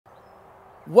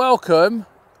Welcome.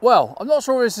 Well, I'm not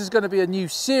sure if this is going to be a new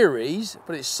series,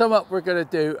 but it's something we're going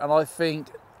to do, and I think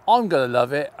I'm going to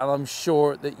love it, and I'm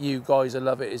sure that you guys will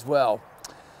love it as well.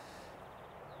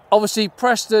 Obviously,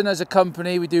 Preston as a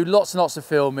company, we do lots and lots of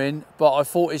filming, but I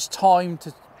thought it's time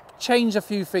to change a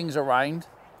few things around.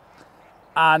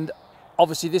 And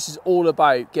obviously, this is all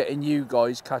about getting you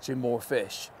guys catching more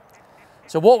fish.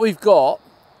 So what we've got,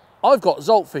 I've got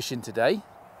Zsolt fishing today.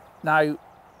 Now,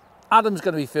 Adam's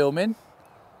going to be filming.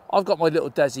 I've got my little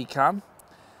Desi cam.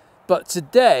 But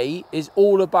today is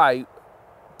all about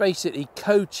basically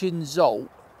coaching Zsolt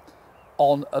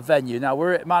on a venue. Now,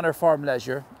 we're at Manor Farm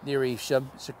Leisure near Evesham.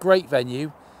 It's a great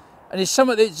venue. And it's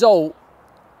something that Zsolt,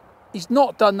 he's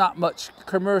not done that much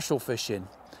commercial fishing.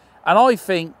 And I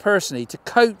think, personally, to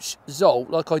coach Zsolt,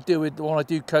 like I do when I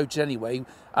do coach anyway,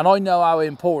 and I know how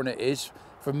important it is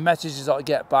from messages that I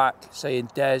get back saying,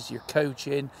 Des, you're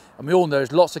coaching. And we all know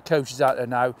there's lots of coaches out there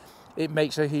now. It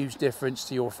makes a huge difference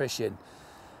to your fishing.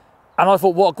 And I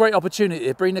thought, what a great opportunity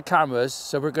to bring the cameras.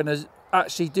 So we're going to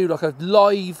actually do like a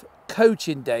live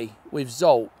coaching day with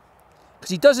Zsolt. Because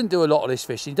he doesn't do a lot of this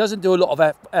fishing. He doesn't do a lot of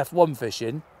F1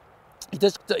 fishing. He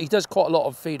does quite a lot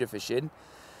of feeder fishing.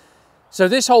 So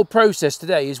this whole process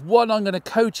today is one, I'm going to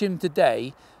coach him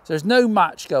today. So there's no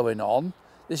match going on.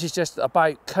 This is just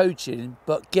about coaching,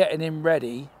 but getting him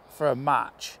ready for a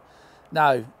match.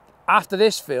 Now, after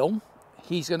this film,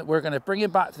 we're going to bring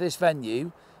him back to this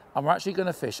venue, and we're actually going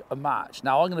to fish a match.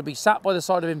 Now, I'm going to be sat by the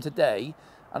side of him today,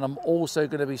 and I'm also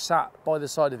going to be sat by the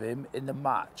side of him in the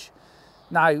match.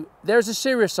 Now, there's a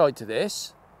serious side to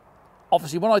this.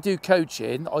 Obviously, when I do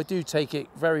coaching, I do take it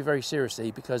very, very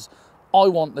seriously, because I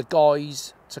want the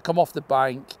guys to come off the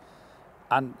bank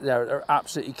and they're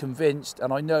absolutely convinced,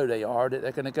 and I know they are, that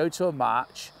they're going to go to a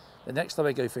match the next time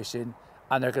they go fishing,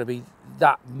 and they're going to be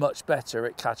that much better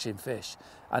at catching fish.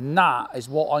 And that is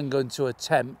what I'm going to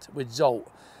attempt with Zsolt.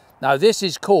 Now, this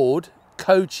is called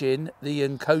coaching the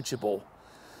uncoachable.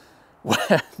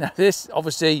 Now, this,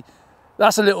 obviously,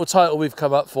 that's a little title we've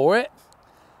come up for it.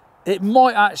 It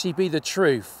might actually be the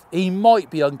truth. He might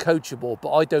be uncoachable,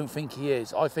 but I don't think he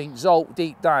is. I think Zsolt,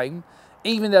 deep down,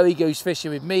 even though he goes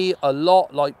fishing with me a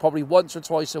lot, like probably once or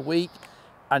twice a week,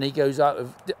 and he goes out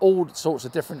with all sorts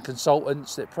of different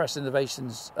consultants that Preston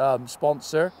Innovations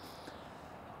sponsor.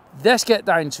 Let's get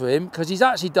down to him, because he's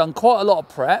actually done quite a lot of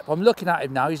prep. I'm looking at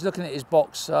him now. He's looking at his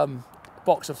box of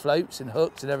floats and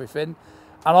hooks and everything.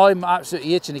 And I'm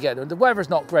absolutely itching to get them. The weather's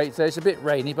not great today. It's a bit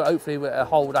rainy, but hopefully we'll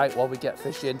hold out while we get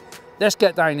fishing. Let's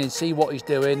get down and see what he's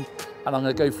doing. And I'm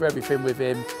going to go through everything with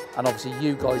him. And obviously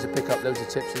you guys will pick up loads of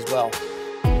tips as well.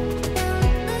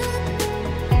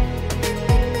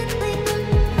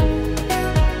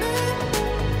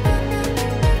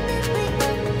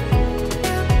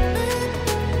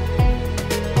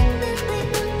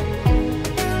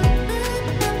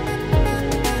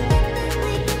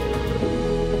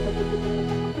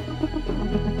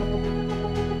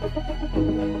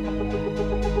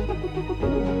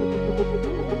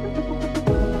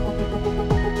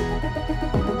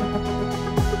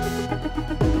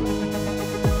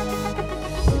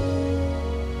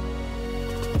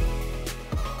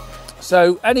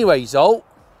 So anyway, Zsolt,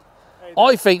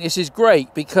 I think this is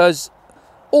great, because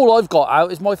all I've got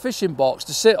out is my fishing box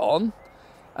to sit on,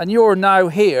 and you're now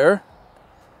here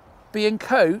being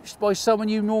coached by someone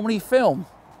you normally film.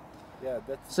 Yeah,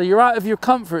 so you're out of your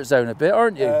comfort zone a bit,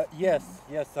 aren't you? Yes,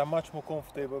 I'm much more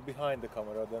comfortable behind the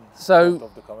camera than front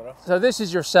of the camera. So this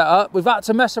is your setup. We've had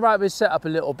to mess around with his setup a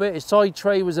little bit. His side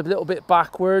tray was a little bit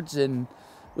backwards, and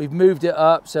we've moved it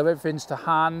up so everything's to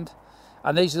hand.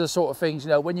 And these are the sort of things, you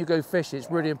know, when you go fishing, it's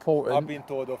really important. I've been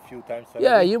told a few times already.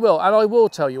 Yeah, you will. And I will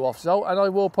tell you off, Zsolt, and I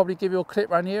will probably give you a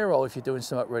clip round the ear roll if you're doing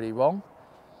something really wrong.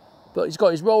 But he's got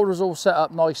his rollers all set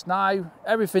up nice now.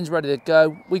 Everything's ready to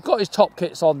go. We've got his top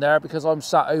kits on there because I'm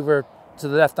sat over to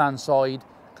the left-hand side,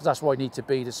 because that's where I need to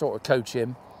be to sort of coach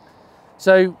him.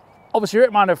 So, obviously, we're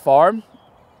at Manor Farm.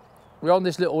 We're on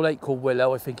this little lake called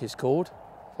Willow, I think it's called.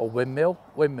 Or Windmill,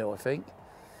 I think.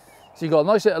 So you've got a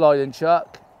nice little island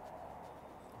chuck.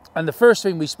 And the first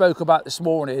thing we spoke about this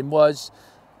morning was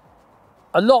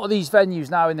a lot of these venues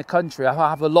now in the country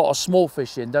have a lot of small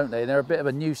fishing, don't they? And they're a bit of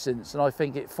a nuisance, and I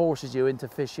think it forces you into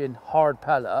fishing hard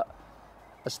pellet,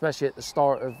 especially at the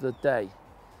start of the day.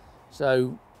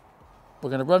 So we're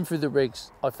going to run through the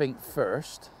rigs, I think,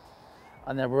 first,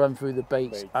 and then we'll run through the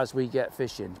baits as we get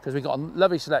fishing, because we've got a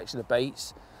lovely selection of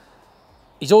baits.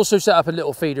 He's also set up a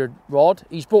little feeder rod.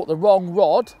 He's brought the wrong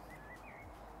rod.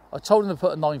 I told him to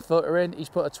put a 9-footer in, he's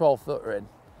put a 12-footer in.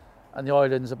 And the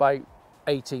island's about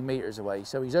 18 metres away,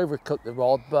 so he's overcooked the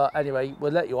rod, but anyway,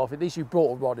 we'll let you off. At least you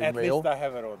brought a rod in reel. At least I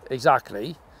have a rod.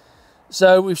 Exactly.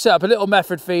 So we've set up a little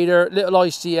method feeder, little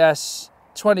ICS,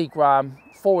 20 gram,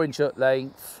 4-inch hook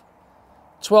length,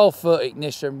 12-foot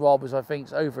ignition rod, which I think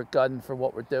is overgun for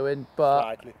what we're doing, but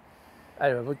Slightly.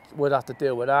 anyway, we'll have to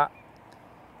deal with that.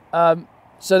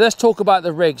 So let's talk about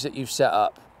the rigs that you've set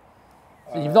up.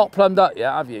 So you've not plumbed up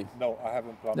yet, have you? No, I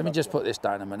haven't plumbed Let me up just yet. put this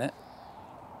down a minute.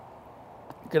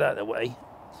 Get out of the way.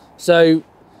 So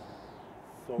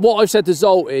what I've said to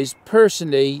Zsolt is,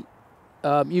 personally,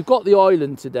 you've got the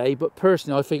island today, but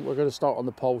personally I think we're going to start on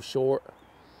the pole short.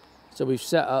 So we've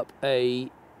set up a...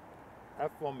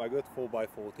 F1 maggot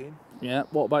 4x14. Yeah,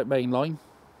 what about mainline?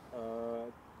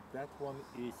 That one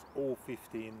is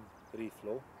 015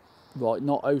 reflow. Right,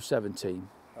 not 017.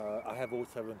 I have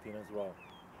 017 as well.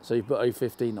 So you put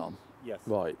 015 on? Yes.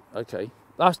 Right, okay.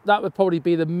 That would probably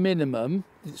be the minimum,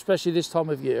 especially this time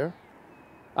of year.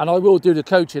 And I will do the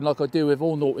coaching like I do with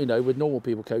all, with normal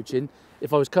people coaching.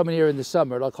 If I was coming here in the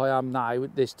summer like I am now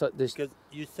with this. Because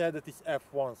you said that it's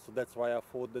F1, so that's why I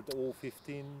thought that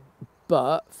 015.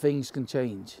 But things can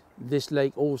change. This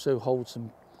lake also holds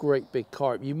some great big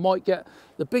carp. You might get,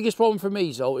 the biggest problem for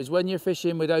me, Zsolt, is when you're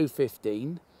fishing with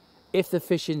 015, if the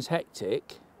fishing's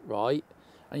hectic, right,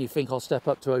 and you think I'll step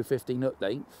up to 015 hook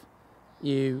length,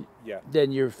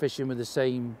 then you're fishing with the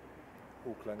same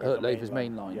hook length as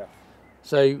mainline. Yeah.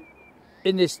 So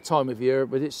in this time of year,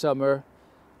 with it summer,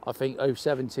 I think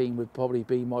 017 would probably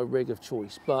be my rig of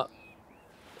choice. But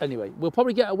anyway, we'll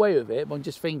probably get away with it. But I'm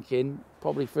just thinking,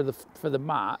 probably for the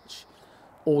match,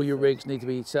 all your rigs need to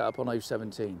be set up on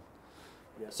 017.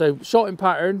 Yeah. So shotting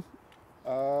pattern.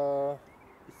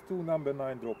 It's 2 number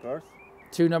 9 droppers.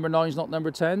 2 number 9s, not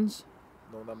number 10s?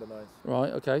 No number 9s.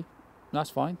 Right, okay. That's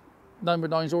fine. Number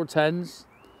 9s or 10s.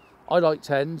 I like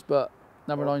 10s, but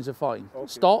number 9s are fine. Okay.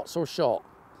 Stots or shot?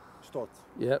 Stots.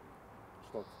 Yep.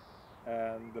 Stots.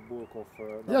 And the bulk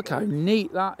of... Look how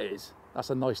neat that is. That's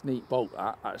a nice, neat bolt,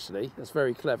 that, actually. That's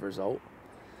very clever, Zsolt.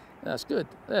 That's good.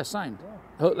 There, sound. Yeah.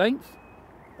 Hook length?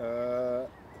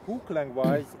 Hook length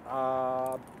wise,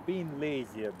 been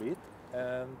lazy a bit,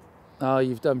 and... Oh,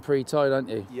 you've done pre-tied, haven't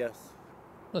you? Yes.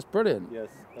 That's brilliant. Yes.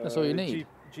 That's all you need.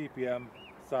 GPM,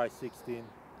 size 16.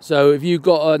 So have you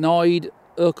got an eyed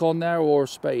hook on there or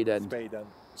spade end? Spade end.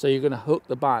 So you're going to hook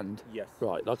the band? Yes.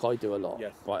 Right, like I do a lot.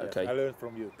 Yes. Right, yes. okay. I learned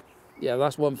from you. Yeah,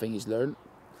 that's one thing he's learned.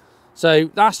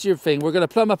 So that's your thing. We're going to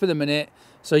plumb up in a minute.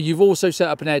 So you've also set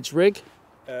up an edge rig?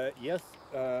 Yes.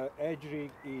 Edge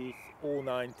rig is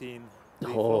 019.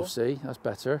 Oh, see, that's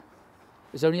better.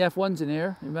 There's only F1s in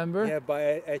here, remember? Yeah, by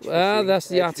edge well, that's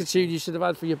the attitude you should have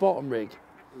had for your bottom rig.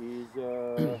 Is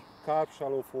carp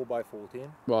shallow 4x14.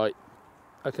 Right.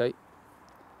 Okay.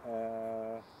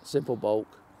 Simple bulk.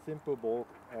 Simple bulk,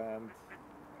 and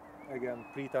again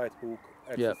pre-tied hook,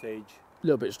 XSH. Yep. A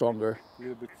little bit stronger. A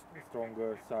little bit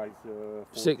stronger, size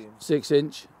 14. 6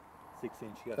 inch. 6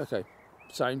 inch, yes. Okay.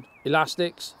 Sound.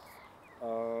 Elastics.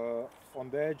 On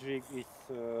the edge rig it's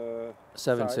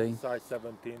 17. Size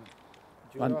 17.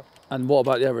 And what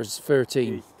about the others?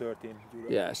 13. It's 13.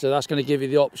 Yeah, so that's going to give you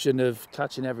the option of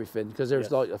catching everything, because there's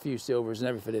yes. like a few silvers and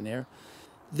everything in here.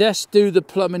 Let's do the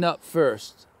plumbing up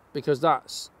first, because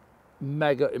that's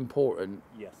mega important.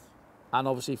 Yes. And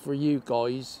obviously for you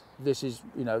guys, this is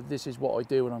what I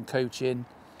do when I'm coaching,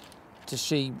 to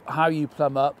see how you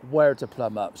plumb up, where to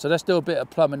plumb up. So let's do a bit of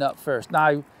plumbing up first.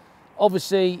 Now,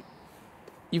 obviously,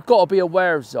 you've got to be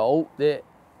aware of, Zsolt, that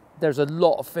there's a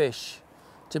lot of fish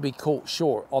to be caught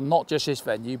short on not just this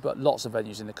venue, but lots of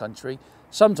venues in the country.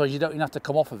 Sometimes you don't even have to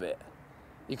come off of it.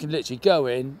 You can literally go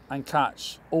in and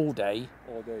catch all day.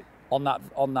 All day. On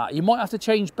that. You might have to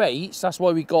change baits. That's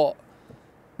why we got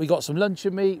some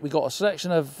luncheon meat, we got a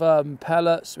selection of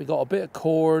pellets, we got a bit of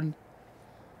corn,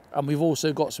 and we've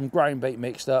also got some ground bait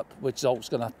mixed up, which Zolt's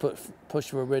going to push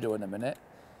through a riddle in a minute.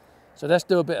 So let's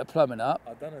do a bit of plumbing up.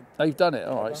 I've done it. Oh, you've done it?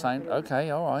 All right, sound. Okay,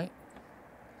 all right.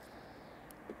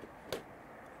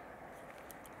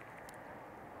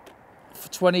 For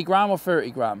 20 gram or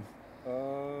 30 gram?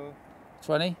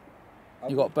 20?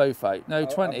 You got both out? No,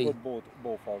 20. I've got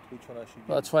both out. Which one I should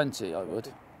Well, use? 20 I would.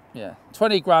 Yeah.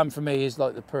 20 gram for me is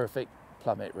like the perfect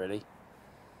plummet, really.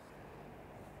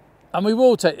 And we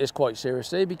will take this quite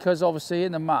seriously, because obviously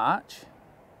in the match,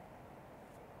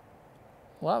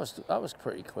 well, that was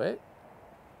pretty quick.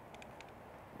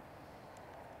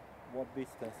 What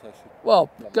distance I should...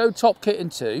 Well, go top kit in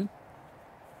 2,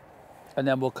 and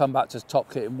then we'll come back to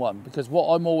top kit in 1, because what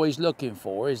I'm always looking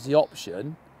for is the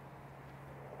option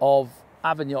of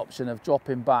having the option of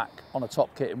dropping back on a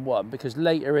top kit in 1, because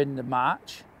later in the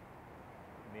match,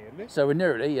 Nearly. so we're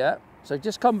nearly, yeah. So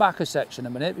just come back a section a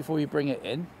minute before you bring it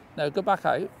in. No, go back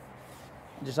out and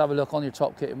just have a look on your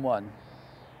top kit in 1.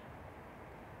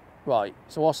 Right,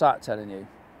 so what's that telling you?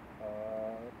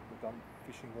 That I'm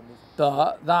fishing on this.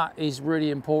 But that is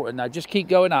really important. Now just keep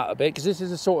going out a bit, because this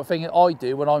is the sort of thing that I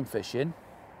do when I'm fishing,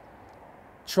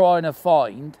 trying to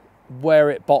find where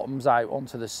it bottoms out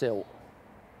onto the silt.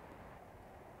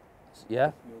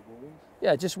 Yeah?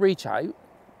 Yeah, just reach out.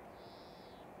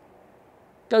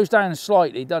 Goes down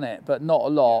slightly, doesn't it? But not a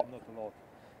lot. Yeah, not a lot.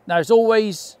 Now it's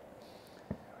always,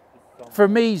 for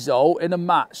me Zsolt, in a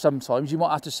match sometimes you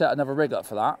might have to set another rig up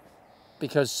for that,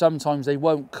 because sometimes they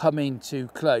won't come in too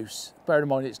close. Bear in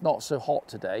mind it's not so hot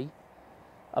today.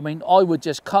 I mean, I would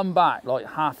just come back like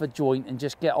half a joint and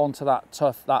just get onto that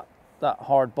tough, that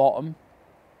hard bottom.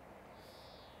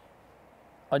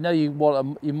 I know you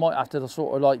might have to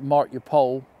sort of like mark your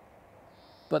pole,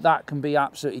 but that can be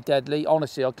absolutely deadly.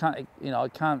 Honestly, I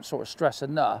can't sort of stress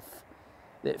enough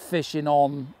that fishing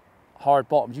on hard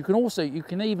bottoms, you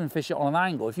can even fish it on an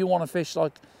angle. If you want to fish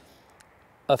like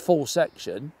a full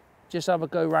section, just have a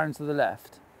go round to the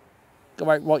left, go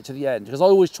out right to the end, because I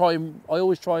always try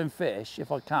and fish,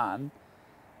 if I can,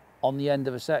 on the end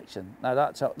of a section. Now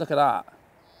look at that.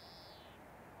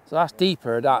 So that's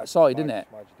deeper that side, isn't it?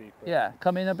 Much deeper. Yeah,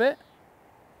 come in a bit.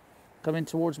 Come in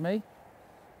towards me.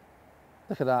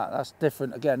 Look at that, that's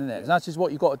different again, isn't it? And that's just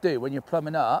what you've got to do when you're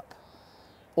plumbing up.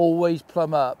 Always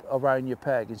plumb up around your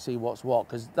peg and see what's what,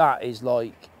 because that is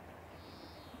like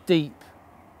deep.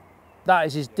 That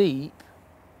is as deep.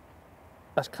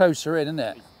 That's closer in, isn't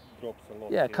it? It drops a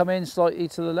lot. Yeah, come in slightly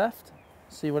to the left.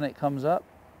 See when it comes up.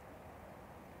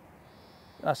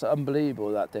 That's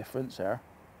unbelievable, that difference there.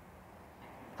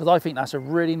 Because I think that's a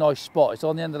really nice spot. It's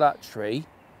on the end of that tree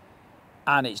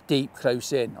and it's deep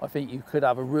close in. I think you could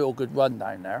have a real good run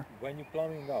down there. When you're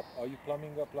plumbing up, are you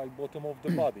plumbing up like bottom of the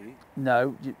body?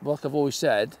 No, like I've always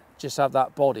said, just have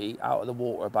that body out of the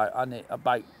water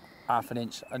about half an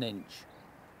inch.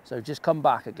 So just come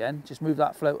back again, just move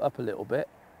that float up a little bit,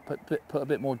 put a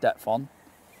bit more depth on.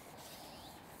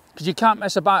 Because you can't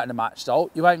mess about in a match,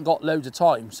 Zsolt. You ain't got loads of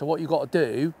time. So what you've got to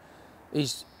do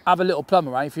is have a little plumb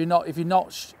around. If you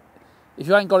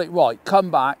ain't got it right,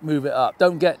 come back, move it up.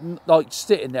 Don't get like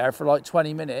sitting there for like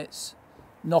 20 minutes,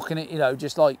 knocking it,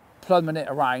 just like plumbing it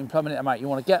around, plumbing it around. You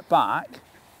want to get back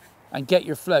and get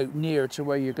your float near to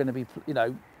where you're going to be,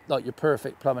 like your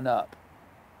perfect plumbing up.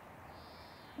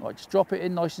 Right, just drop it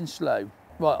in nice and slow.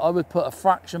 Right, I would put a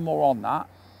fraction more on that,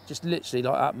 just literally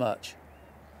like that much.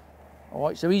 All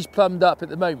right, so he's plumbed up at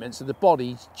the moment, so the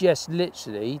body's just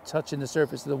literally touching the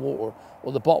surface of the water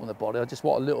or the bottom of the body. I just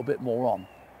want a little bit more on.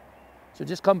 So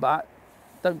just come back,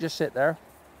 don't just sit there.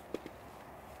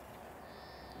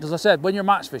 As I said, when you're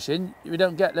match fishing, you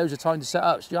don't get loads of time to set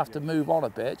up, so you have to move on a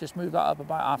bit. Just move that up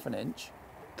about half an inch.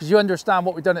 Because you understand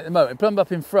what we've done at the moment. Plumbed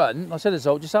up in front, I said as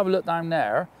well, just have a look down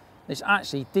there. It's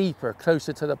actually deeper,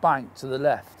 closer to the bank, to the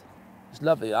left. It's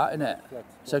lovely that, isn't it?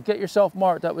 So get yourself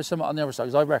marked up with something on the other side,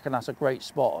 because I reckon that's a great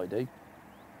spot, I do.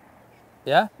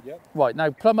 Yeah? Yep. Right, now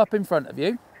plumb up in front of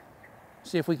you.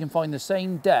 See if we can find the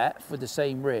same depth with the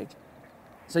same rig.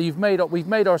 So we've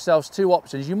made ourselves two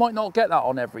options. You might not get that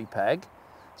on every peg.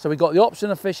 So we've got the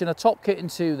option of fishing a top kit in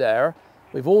 2 there.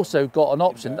 We've also got an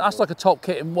option, that's like a top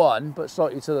kit in 1, but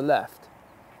slightly to the left.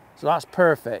 So that's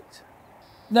perfect.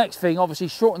 Next thing, obviously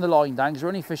shorten the line down, because we're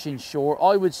only fishing short.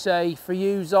 I would say for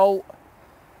you, Zsolt,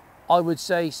 I would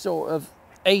say sort of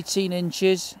 18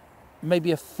 inches,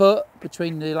 maybe a foot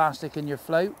between the elastic and your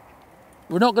float.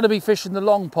 We're not going to be fishing the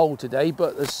long pole today,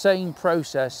 but the same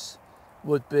process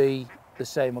would be the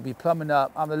same. I'll be plumbing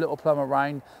up, having a little plumb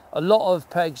around. A lot of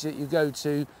pegs that you go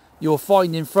to, you'll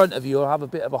find in front of you will have a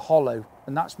bit of a hollow,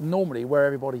 and that's normally where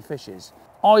everybody fishes.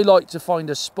 I like to find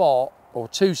a spot or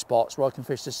 2 spots where I can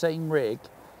fish the same rig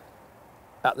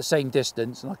at the same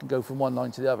distance, and I can go from one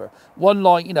line to the other. One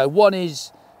line, one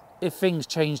is if things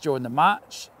change during the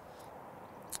match.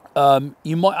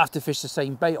 You might have to fish the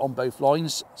same bait on both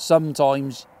lines.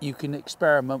 Sometimes you can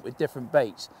experiment with different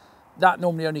baits. That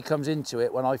normally only comes into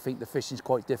it when I think the fishing's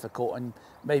quite difficult, and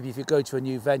maybe if you go to a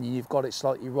new venue, you've got it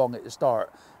slightly wrong at the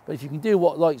start. But if you can do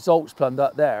what like Zsolt's plumbed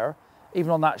up there,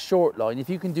 even on that short line, if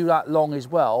you can do that long as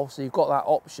well, so you've got that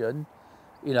option,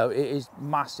 it is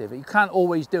massive. You can't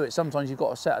always do it. Sometimes you've got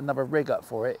to set another rig up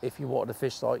for it if you wanted to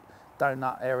fish like down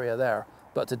that area there.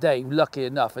 But today, lucky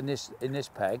enough, in this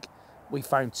peg, we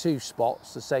found 2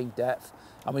 spots, the same depth,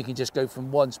 and we can just go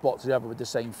from one spot to the other with the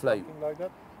same float. Something like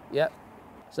that? Yep.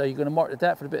 So you're going to mark the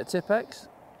depth with a bit of Tipex?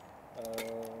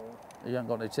 You haven't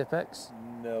got no Tipex?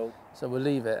 No. So we'll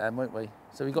leave it then, won't we?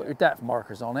 So we've got your depth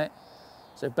markers on it.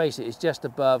 So basically it's just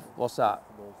above, what's that?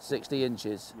 60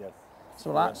 inches. Yes.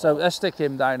 So let's stick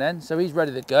him down then. So he's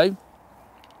ready to go.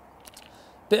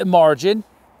 Bit of margin.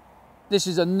 This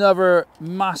is another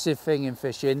massive thing in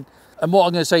fishing. And what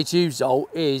I'm going to say to you, Zsolt,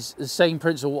 is the same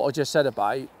principle what I just said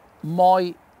about.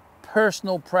 My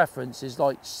personal preference is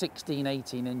like 16,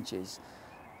 18 inches.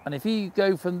 And if you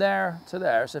go from there to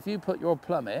there, so if you put your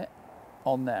plummet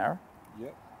on there,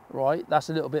 Yep. right, that's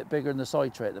a little bit bigger than the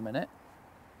side tray at the minute.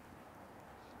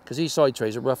 Because these side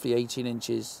trays are roughly 18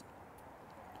 inches.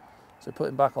 So put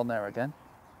him back on there again.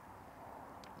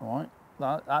 All right,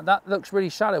 that looks really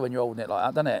shallow when you're holding it like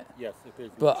that, doesn't it? Yes, it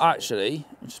is. But actually,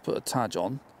 I'll just put a tadge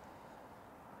on.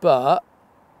 But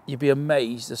you'd be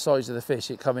amazed the size of the fish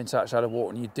that come into that shallow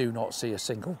water and you do not see a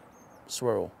single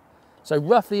swirl. So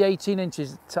roughly 18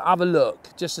 inches to have a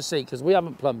look, just to see, because we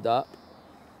haven't plumbed up.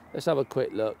 Let's have a quick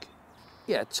look.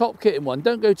 Yeah, top kitting one.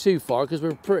 Don't go too far because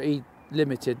we're pretty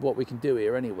limited what we can do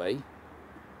here anyway.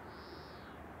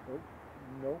 Oh,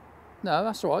 no. No,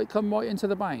 that's all right. Come right into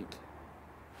the bank.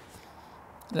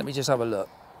 Let me just have a look.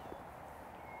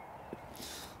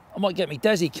 I might get me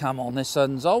Desi cam on this,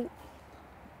 Zsolt.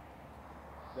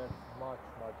 That's much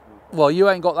deeper. Well, you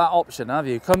ain't got that option, have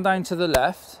you? Come down to the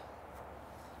left.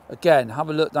 Again, have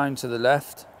a look down to the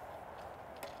left.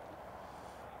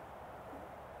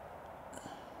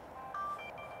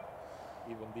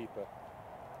 Even deeper.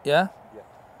 Yeah? Yeah.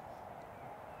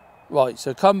 Right,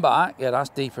 so come back. Yeah, that's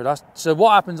deeper. So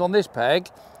what happens on this peg,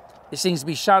 it seems to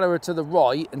be shallower to the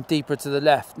right and deeper to the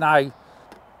left. Now,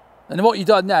 and what you've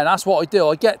done then, that's what I do.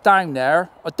 I get down there.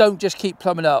 I don't just keep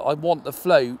plumbing up. I want the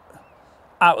float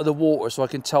out of the water so I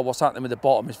can tell what's happening with the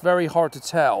bottom. It's very hard to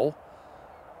tell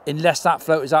unless that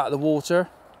float is out of the water.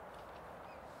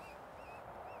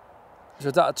 So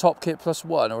is that a top kit plus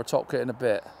one or a top kit and a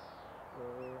bit?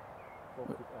 Top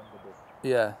kit and a bit.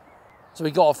 Yeah. So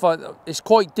we got to find, it's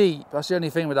quite deep. That's the only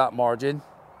thing with that margin.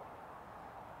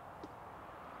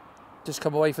 Just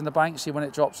come away from the bank, see when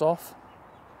it drops off.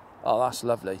 Oh, that's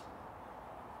lovely.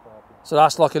 So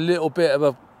that's like a little bit of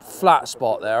a flat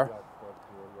spot there.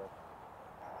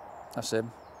 That's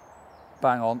him.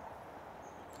 Bang on.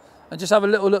 And just have a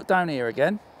little look down here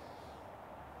again.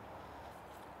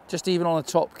 Just even on a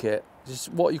top kit. Just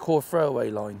what you call a throwaway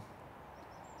line.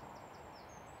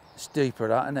 It's deeper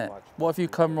that, isn't it? What if you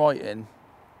come right in?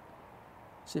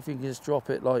 See if you can just drop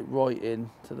it like right in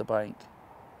to the bank.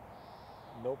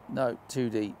 Nope. No, too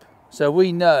deep. So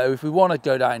we know if we want to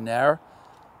go down there,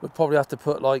 we'd probably have to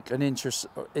put like an inch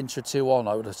or two on,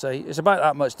 I would say. It's about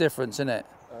that much difference, isn't it?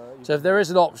 So if there is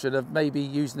an option of maybe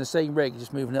using the same rig,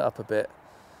 just moving it up a bit.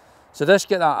 So let's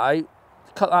get that out,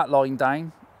 cut that line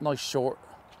down, nice short,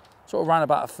 sort of around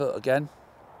about a foot again.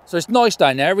 So it's nice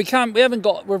down there.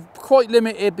 We're quite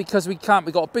limited because we've got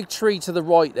a big tree to the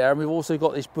right there and we've also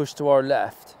got this bush to our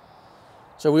left.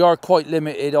 So we are quite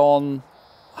limited on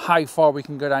how far we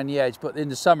can go down the edge, but in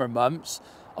the summer months,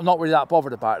 I'm not really that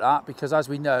bothered about that because as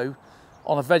we know,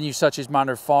 on a venue such as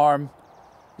Manor Farm,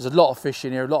 there's a lot of fish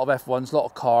in here, a lot of F1s, a lot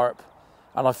of carp,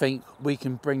 and I think we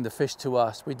can bring the fish to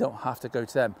us. We don't have to go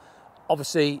to them.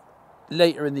 Obviously,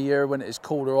 later in the year when it is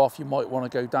cooler off, you might want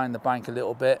to go down the bank a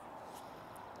little bit.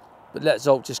 But let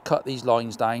Zsolt just cut these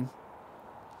lines down.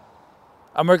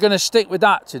 And we're going to stick with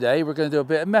that today. We're going to do a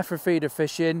bit of method feeder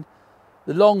fishing.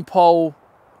 The long pole,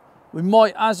 we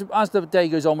might, as the day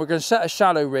goes on, we're going to set a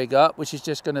shallow rig up, which is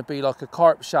just going to be like a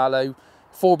carp shallow,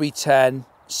 4x10.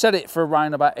 Set it for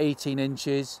around about 18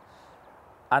 inches.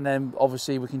 And then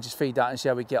obviously we can just feed that and see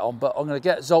how we get on. But I'm going to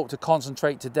get Zsolt to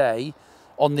concentrate today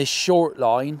on this short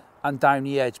line and down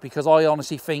the edge, because I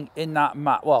honestly think in that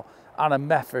and a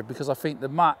method, because I think the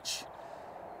match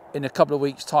in a couple of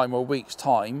weeks' time or a week's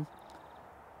time,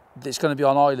 it's going to be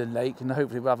on Island Lake, and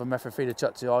hopefully we'll have a method feeder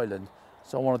chuck to Island.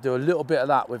 So I want to do a little bit of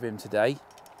that with him today.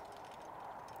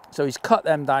 So he's cut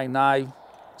them down now.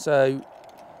 So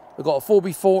we've got a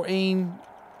 4x14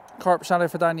 carp shallow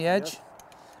for down the edge. Yep.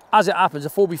 As it happens, a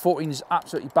 4x14 is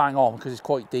absolutely bang on because it's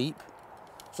quite deep.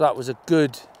 So that was a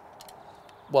good,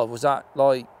 well, was that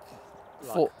like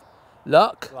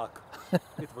luck? Luck.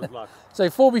 It was luck. So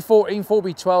 4x14,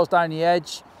 4x12s down the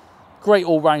edge. Great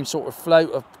all-round sort of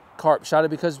float of carp shallow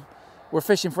because we're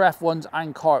fishing for F1s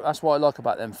and carp. That's what I like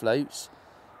about them floats.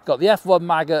 Got the F1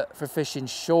 maggot for fishing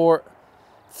short.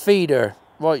 Feeder.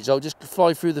 Right, so just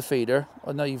fly through the feeder.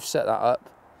 I know you've set that up.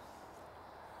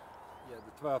 Yeah,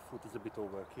 the 12 foot is a bit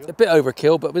overkill. A bit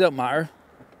overkill, but it don't matter.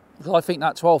 Because I think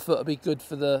that 12 foot would be good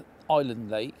for the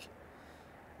Island Lake.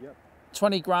 Yep.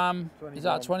 20 gram. Is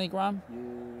that a 20 gram?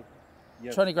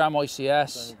 Yes. 20 gram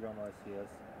ICS. 20 gram ICS.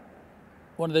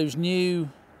 One of those new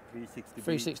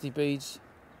 360 beads.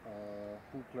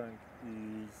 Hook length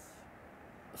is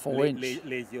 4 inch.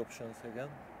 Lazy options again.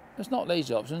 It's not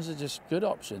lazy options, they're just good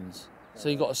options. So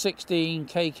you've got a 16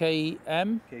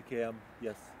 KKM. KKM,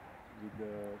 yes.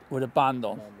 with a band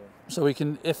on. So we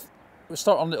can, if we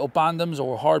start on little bandems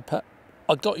or hard pet.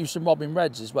 I got you some Robin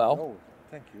Reds as well. Oh,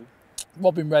 thank you.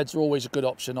 Robin Reds are always a good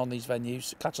option on these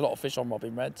venues. Catch a lot of fish on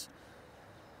Robin Reds.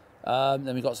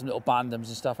 Then we got some little bandems and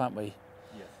stuff, haven't we?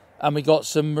 Yes. And we got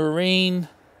some marine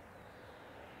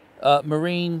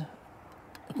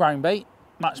ground bait,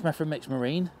 match method mixed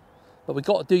marine. But we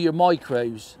got to do your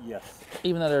micros. Yes.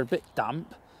 Even though they're a bit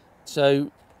damp.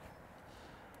 So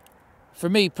for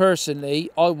me personally,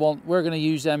 we're going to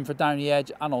use them for down the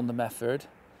edge and on the method.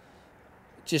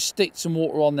 Just stick some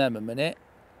water on them a minute.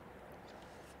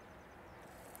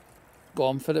 Go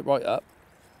on, fill it right up.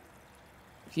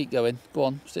 Keep going. Go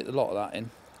on, stick a lot of that in.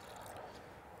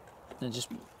 And just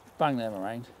bang them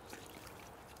around.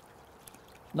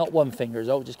 Not one finger,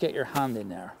 Zsolt, just get your hand in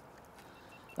there.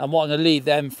 And what I'm going to leave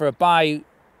them for about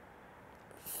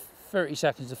 30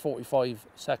 seconds to 45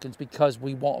 seconds because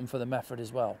we want them for the method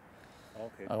as well.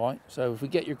 Okay. All right, so if we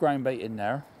get your ground bait in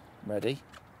there, ready.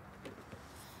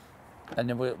 And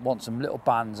then we want some little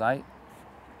bands out.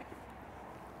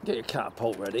 Get your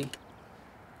catapult ready.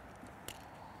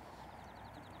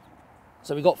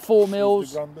 So we got 4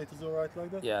 mils. The ground bait is all right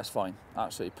like that? Yeah, it's fine.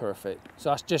 Absolutely perfect. So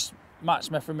that's just match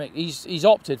method mix. He's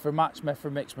opted for match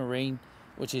method mixed marine,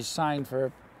 which is sound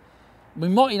for. We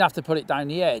might even have to put it down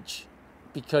the edge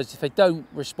because if they don't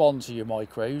respond to your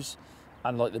micros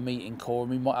and like the meat and core,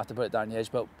 we might have to put it down the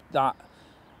edge. But that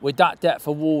with that depth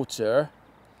of water,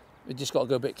 we just got to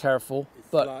go a bit careful.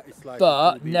 But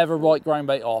never write ground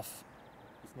bait off.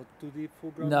 It's not too deep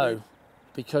for ground No, bait?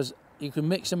 because you can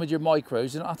mix them with your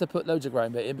micros. You don't have to put loads of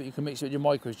ground bait in, but you can mix it with your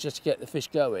micros just to get the fish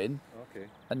going. Okay.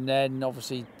 And then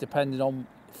obviously, depending on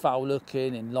foul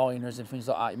looking and liners and things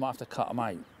like that, you might have to cut them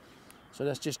out. So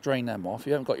let's just drain them off.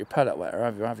 You haven't got your pellet wetter,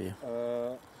 have you?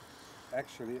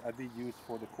 Actually, I did use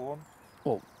for the corn.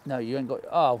 Well, no, you ain't got.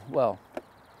 Oh, well,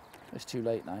 it's too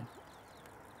late now.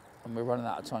 And we're running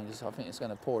out of time because I think it's going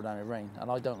to pour down with rain.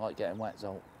 And I don't like getting wet,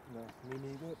 Zsolt. No, me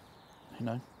neither. You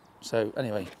know? So,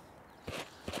 anyway.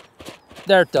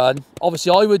 They're done.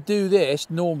 Obviously, I would do this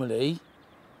normally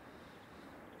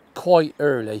quite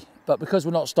early. But because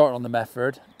we're not starting on the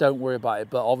method, don't worry about it.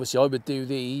 But obviously, I would do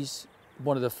these.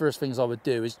 One of the first things I would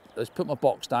do is put my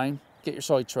box down, get your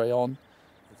side tray on,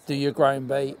 do your ground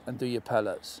bait and do your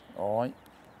pellets. All right?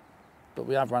 But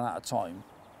we have run out of time.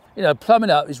 You know, plumbing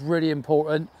up is really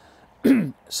important.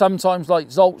 Sometimes, like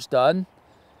Zsolt's done,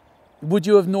 would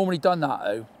you have normally done that,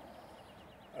 though?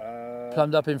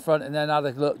 Plumbed up in front and then had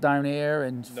a look down here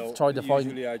and tried to find...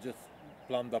 Usually I just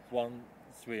plumbed up one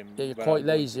swim. Yeah, you're quite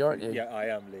lazy, aren't you? Yeah, I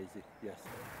am lazy, yes.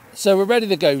 So we're ready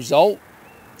to go, Zsolt.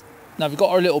 Now we've got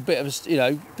our little bit of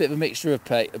a mixture of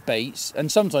baits, and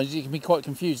sometimes it can be quite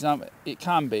confusing. It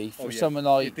can be for someone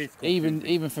like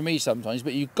even for me sometimes.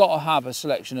 But you've got to have a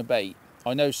selection of bait.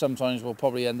 I know sometimes we'll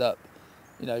probably end up,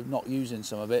 not using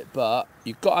some of it, but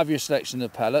you've got to have your selection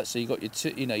of pellets. So you've got your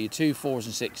two 4s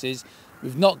and 6s.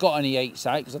 We've not got any 8s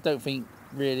out because I don't think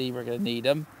really we're going to need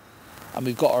them, and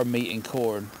we've got our meat and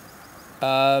corn.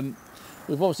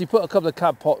 We've obviously put a couple of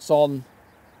cab pots on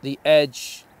the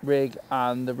edge rig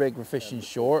and the rig we're fishing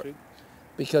short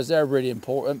because they're really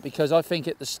important, because I think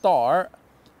at the start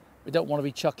we don't want to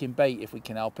be chucking bait if we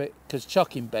can help it, because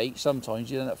chucking bait sometimes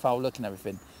you end up foul looking and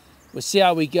everything. We'll see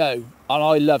how we go, and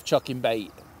I love chucking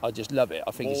bait. I just love it.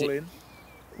 I think it's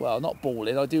well, not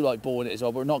balling. I do like balling it as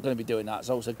well, but we're not going to be doing that.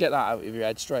 So also get that out of your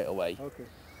head straight away.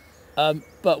 Okay.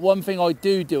 But one thing I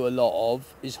do a lot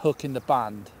of is hooking the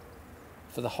band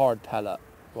for the hard pellet,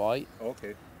 right?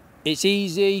 Okay. It's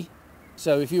easy.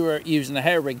 So if you were using a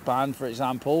hair rig band, for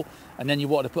example, and then you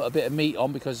wanted to put a bit of meat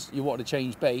on because you wanted to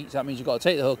change baits, that means you've got to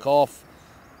take the hook off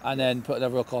and then put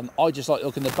another hook on. I just like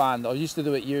hooking the band. I used to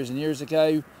do it years and years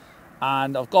ago,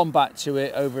 and I've gone back to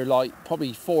it over like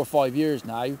probably 4 or 5 years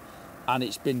now, and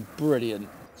it's been brilliant.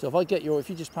 So if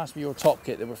you just pass me your top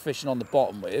kit that we're fishing on the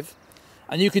bottom with,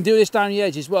 and you can do this down the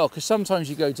edge as well, because sometimes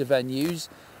you go to venues,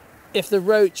 if the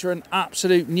roach are an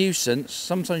absolute nuisance,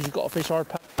 sometimes you've got to fish hard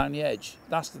down the edge.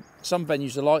 Some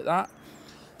venues are like that.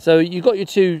 So you got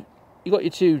your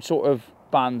two sort of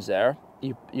bands there,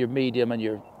 your medium and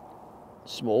your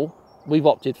small. We've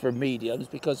opted for mediums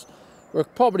because we're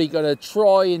probably going to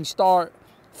try and start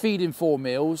feeding 4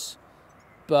 mils,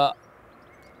 but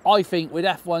I think with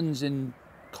F1s and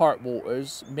carp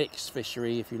waters, mixed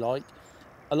fishery if you like,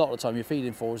 a lot of the time you're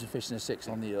feeding 4s and fishing a 6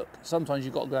 on the hook. Sometimes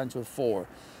you've got to go down to a 4.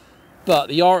 But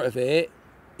the art of it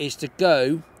is to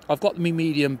go, I've got my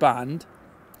medium band,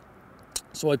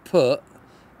 so I put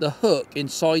the hook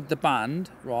inside the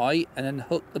band, right, and then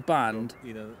hook the band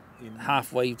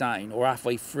halfway down or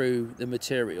halfway through the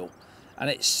material. And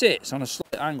it sits on a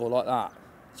slight angle like that.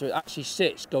 So it actually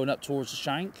sits going up towards the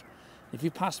shank. If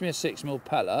you pass me a 6mm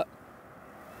pellet,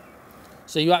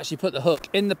 so you actually put the hook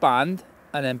in the band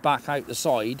and then back out the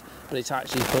side, but it's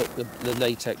actually put the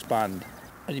latex band.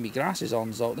 I need my glasses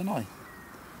on, Zsolt, don't I?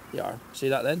 Yeah, see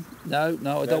that then? No,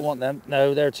 I don't want them.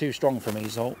 No, they're too strong for me,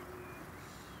 Zsolt,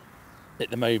 at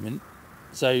the moment.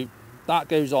 So that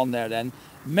goes on there then.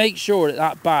 Make sure that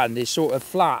that band is sort of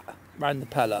flat around the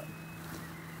pellet.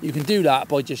 You can do that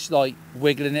by just like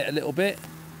wiggling it a little bit,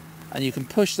 and you can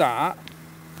push that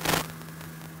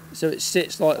so it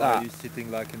sits like that.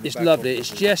 It's lovely. It's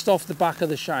just off the back of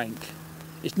the shank.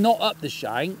 It's not up the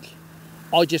shank.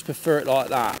 I just prefer it like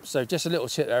that. So just a little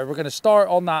tip there. We're going to start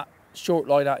on that short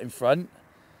line out in front,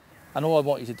 and all I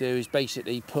want you to do is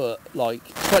basically put like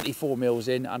 24 mils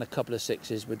in and a couple of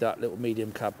 6s with that little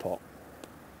medium cab pot.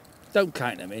 Don't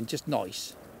count them in, just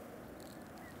nice.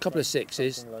 Couple of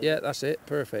 6s, yeah, that's it,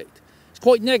 perfect. It's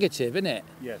quite negative, isn't it?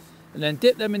 Yes. And then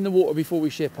dip them in the water before we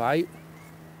ship out.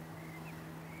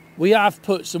 We have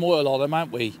put some oil on them,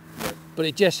 haven't we? Yes. But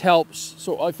it just helps,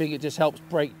 I think it just helps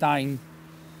break down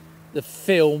the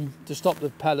film to stop the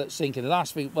pellets sinking. The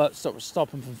last thing, well, stop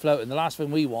them from floating. The last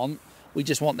thing we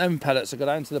just want them pellets to go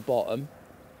down to the bottom.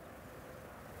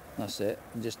 That's it.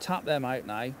 And just tap them out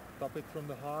now. Tap it from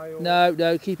the high? Or?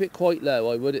 No, keep it quite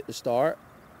low, I would, at the start.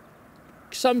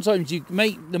 Sometimes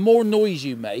the more noise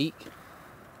you make,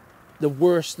 the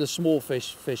worse the small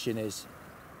fish fishing is.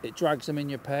 It drags them in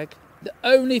your peg. The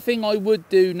only thing I would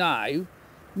do now,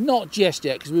 not just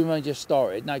yet because we've only just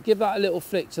started, now give that a little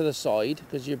flick to the side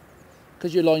because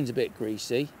your line's a bit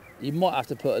greasy. You might have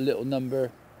to put a little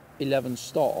number 11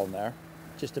 start on there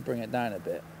just to bring it down a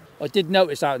bit. I did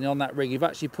notice out on that rig you've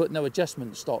actually put no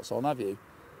adjustment starts on, have you?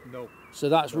 No. So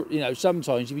that's, you know,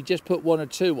 sometimes if you just put 1 or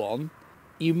 2 on,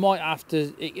 you might have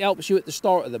to, it helps you at the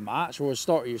start of the match or the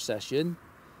start of your session,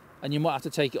 and you might have to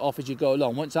take it off as you go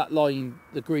along. Once that line,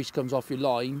 the grease comes off your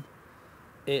line,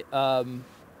 it,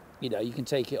 you know, you can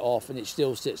take it off and it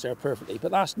still sits there perfectly.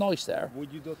 But that's nice there.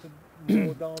 Would you do it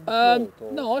more down the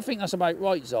float, no, I think that's about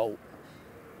right, Zsolt.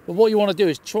 But what you want to do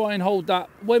is try and hold that,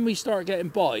 when we start getting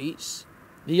bites,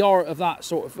 the art of that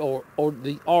sort of, or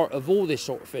the art of all this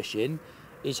sort of fishing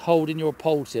is holding your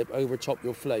pole tip over top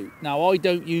your float. Now, I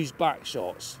don't use back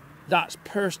shots. That's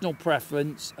personal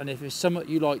preference, and if it's something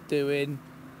you like doing,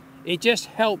 it just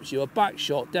helps you. A back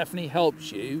shot definitely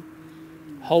helps you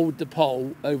hold the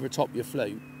pole over top your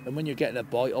float. And when you're getting a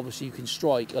bite, obviously you can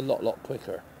strike a lot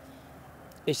quicker.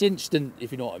 It's instant,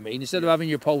 if you know what I mean. Instead of having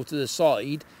your pole to the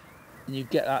side, and you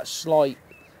get that slight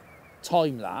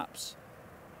time lapse.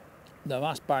 No,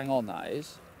 that's bang on, that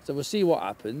is. So we'll see what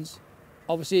happens.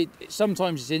 Obviously,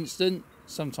 sometimes it's instant,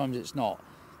 sometimes it's not.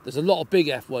 There's a lot of big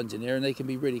F1s in here and they can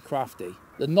be really crafty.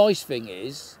 The nice thing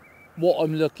is, what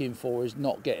I'm looking for is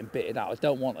not getting bitted out. I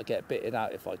don't want to get bitted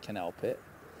out if I can help it.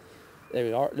 There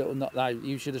we are, little nut. Now,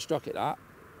 you should have struck it that.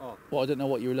 Oh. Well, I don't know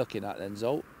what you were looking at then,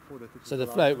 Zsolt. So the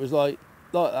float was like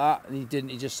that, and he didn't.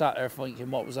 He just sat there thinking,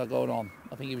 what was that going on?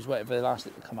 I think he was waiting for the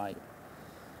elastic to come out.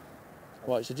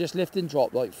 Right, so just lift and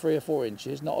drop like 3 or 4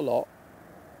 inches, not a lot.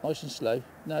 Nice and slow.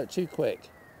 No, too quick.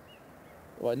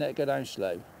 Right, let it go down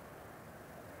slow.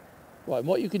 Right, and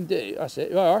what you can do, that's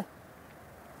it, you are.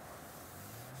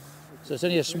 So it's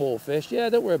only a small fish. Yeah,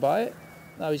 don't worry about it.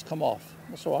 No, he's come off.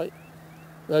 That's all right.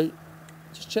 Right,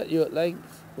 just check you at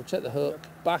length. We'll check the hook.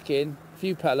 Back in, a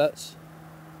few pellets.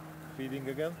 Feeding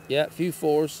again? Yeah, a few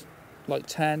 4s, like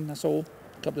 10, that's all.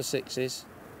 A couple of 6s.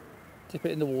 Dip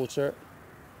it in the water.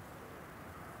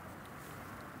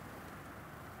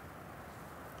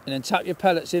 And then tap your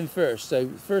pellets in first. So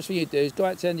first thing you do is go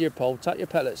out to the end of your pole, tap your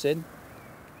pellets in.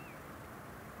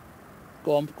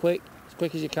 Go on, quick, as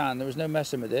quick as you can. There was no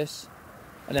messing with this.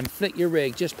 And then flick your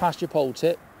rig just past your pole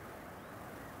tip.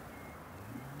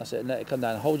 That's it, and let it come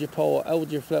down. Hold your pole,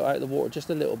 hold your float out of the water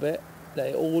just a little bit. Let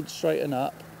it all straighten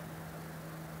up.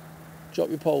 Drop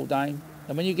your pole down.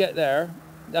 And when you get there,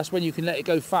 that's when you can let it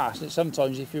go fast. And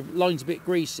sometimes if your line's a bit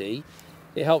greasy,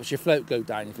 it helps your float go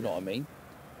down, if you know what I mean.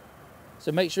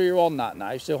 So make sure you're on that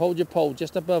now. So hold your pole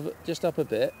just above, just up a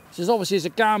bit. So obviously it's a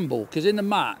gamble, because in the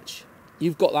match,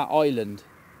 you've got that island.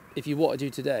 If you want to do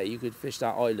today, you could fish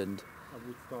that island. I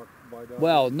would start by that.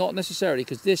 Well, not necessarily,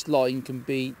 because this line can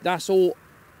be, that's all,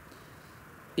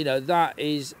 you know, that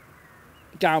is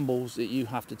gambles that you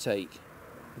have to take.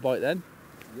 Bite then.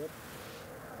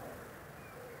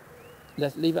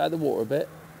 Yep. Leave it out of the water a bit.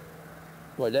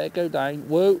 Right, let it go down.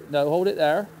 Whoa, no, hold it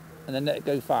there, and then let it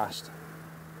go fast.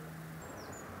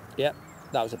 Yep,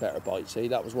 that was a better bite, see?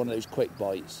 That was one of those quick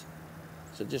bites.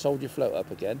 So just hold your float up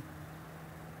again.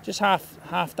 Just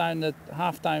half down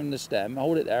the stem,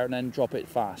 hold it there and then drop it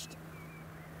fast.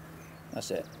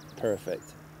 That's it,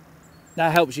 perfect.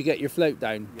 That helps you get your float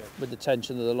down Yes. with the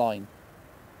tension of the line.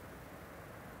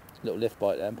 Little lift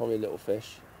bite then, probably a little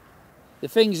fish. The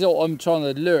things that I'm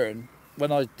trying to learn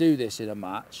when I do this in a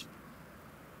match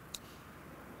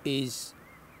is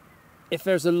if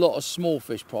there's a lot of small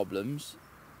fish problems,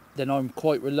 then I'm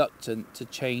quite reluctant to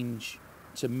change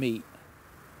to meat.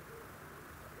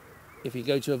 If you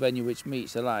go to a venue which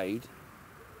meat's allowed,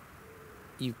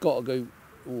 you've got to go,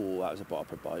 oh, that was a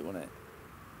proper bite, wasn't it?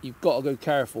 You've got to go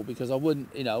careful, because I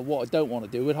wouldn't, you know, what I don't want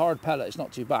to do with hard pellet, it's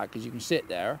not too bad because you can sit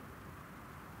there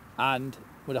and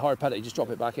with a hard pellet you just drop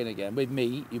it back in again. With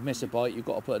meat, you miss a bite, you've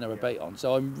got to put another bait on.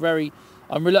 So I'm reluctant,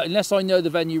 unless I know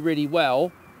the venue really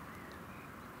well,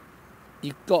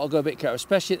 you've got to go a bit careful,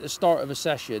 especially at the start of a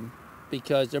session,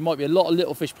 because there might be a lot of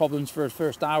little fish problems for the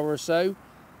first hour or so,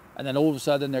 and then all of a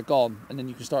sudden they're gone, and then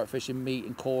you can start fishing meat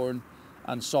and corn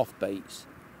and soft baits.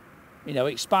 You know,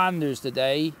 expanders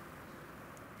today,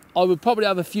 I would probably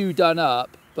have a few done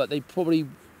up, but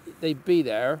they'd be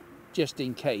there just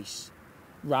in case,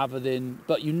 rather than,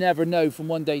 but you never know from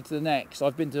one day to the next.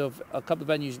 I've been to a couple of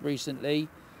venues recently,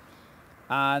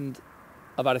 and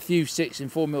I've had a few 6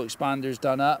 and 4 mil expanders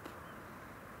done up,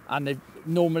 and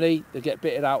normally they get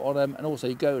bitted out on them, and also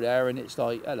you go there and it's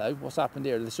like, hello, what's happened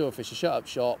here? The silverfish are shut up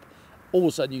shop. All of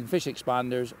a sudden you can fish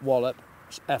expanders, wallop,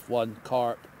 F1,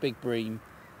 carp, big bream.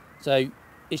 So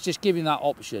it's just giving that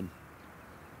option.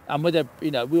 And with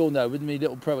you know, we all know with me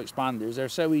little pro expanders, they're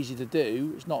so easy to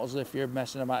do. It's not as if you're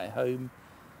messing them out at home.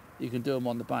 You can do them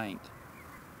on the bank.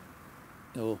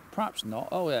 Or perhaps not.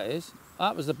 Oh yeah, it is.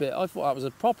 That was a bit, I thought that was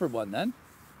a proper one then.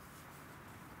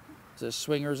 Is it a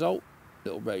swinger Zsolt?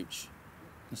 Little roach.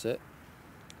 That's it.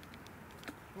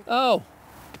 Oh.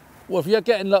 Well, if you're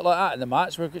getting luck like that in the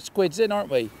match, we're squids in,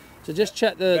 aren't we? So just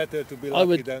check the... Better to be I lucky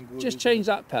would than good. just change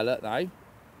that pellet now.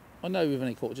 I know we've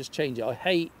only caught, just change it. I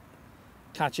hate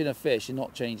catching a fish and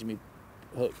not changing me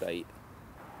hook bait.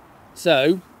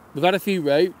 So, we've had a few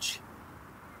roach.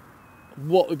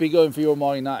 What would be going for your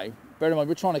mind now? Bear in mind,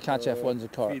 we're trying to catch F1s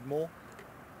and carp. Feed more.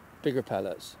 Bigger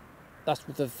pellets. That's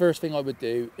the first thing I would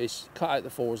do, is cut out the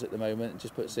 4s at the moment and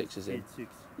just put 6s in. 8,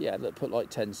 6. Yeah, look, put like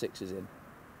 10 6s in.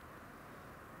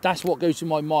 That's what goes through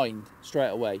my mind straight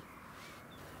away.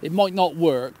 It might not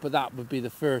work, but that would be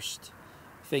the first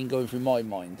thing going through my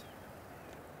mind.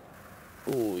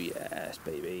 Oh yes,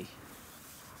 baby.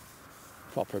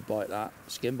 Proper bite that.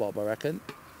 Skin bob, I reckon.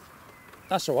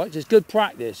 That's all right, just good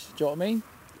practice, do you know what I mean?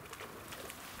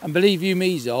 And believe you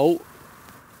me, Zsolt,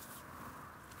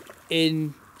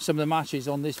 in some of the matches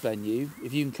on this venue,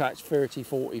 if you can catch 30,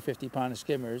 40, 50 pound of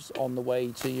skimmers on the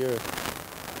way to your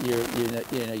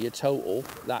total,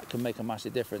 that can make a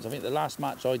massive difference. I think the last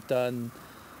match I'd done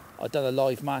a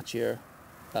live match here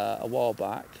a while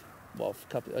back, well,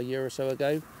 a year or so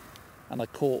ago, and I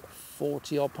caught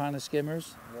 40 odd pound of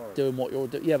skimmers. Wow. Doing what you're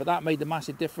doing. Yeah, but that made a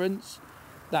massive difference.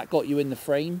 That got you in the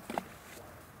frame,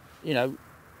 you know,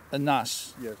 and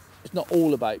that's, Yes. it's not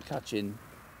all about catching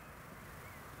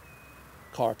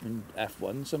carp and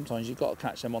F1. Sometimes you've got to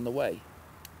catch them on the way.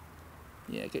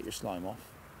 Yeah, get your slime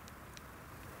off.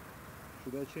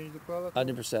 Should I change the pellet?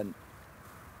 100%.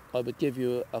 I would give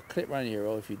you a clip round here,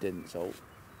 or if you didn't, Zsolt.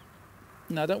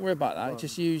 No, don't worry about that.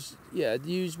 Just use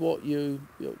what you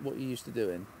used to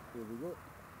doing. Here we go.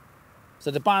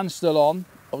 So the band's still on.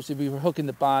 Obviously we were hooking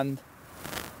the band,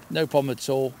 no problem at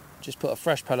all. Just put a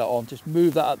fresh pellet on, just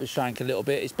move that up the shank a little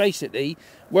bit. It's basically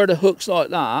where the hook's like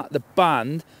that, the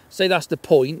band, say that's the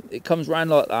point, it comes round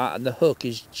like that, and the hook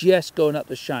is just going up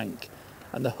the shank,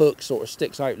 and the hook sort of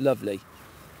sticks out lovely.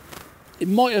 It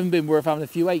might have been worth having a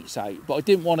few 8s out, but I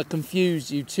didn't want to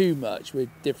confuse you too much with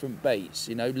different baits,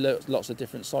 you know, lots of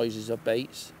different sizes of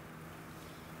baits.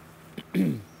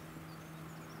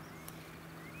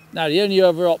 Now, the only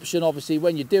other option, obviously,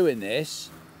 when you're doing this,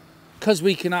 because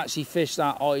we can actually fish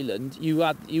that island, you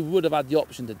would have had the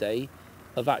option today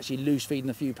of actually loose feeding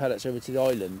a few pellets over to the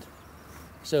island.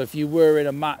 So if you were in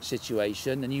a match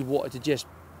situation and you wanted to just,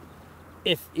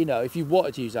 if you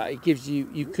wanted to use that, it gives you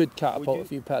could catapult a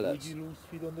few pellets. Would you loose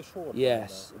feed on the shore?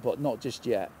 Yes, but not just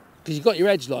yet. Because you've got your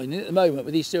edge line in at the moment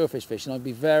with these silverfish fishing. I'd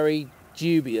be very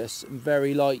dubious and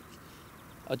very like,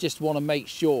 I just want to make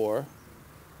sure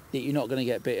that you're not going to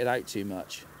get bitted out too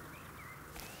much.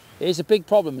 It is a big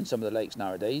problem in some of the lakes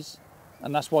nowadays,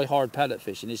 and that's why hard pellet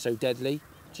fishing is so deadly.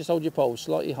 Just hold your pole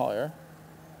slightly higher,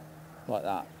 like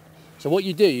that. So what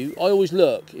you do, I always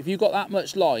look, if you've got that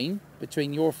much line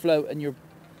between your float and your,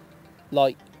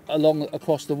 like,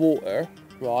 across the water,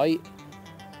 right,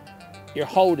 you're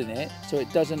holding it so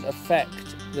it doesn't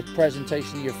affect the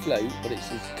presentation of your float, but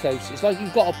it's as close. It's like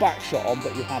you've got a back shot on,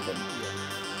 but you haven't. Yeah.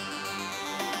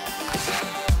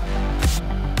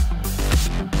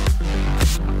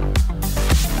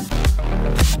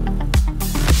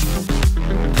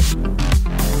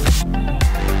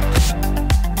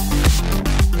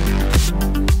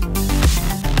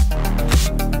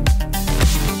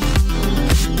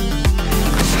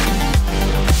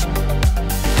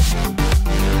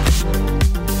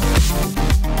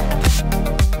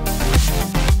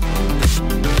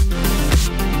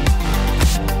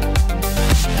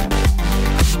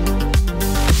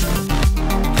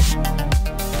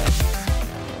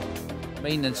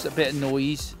 then a bit of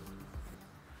noise.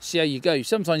 See how you go.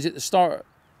 Sometimes at the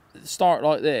start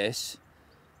like this,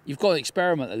 you've got to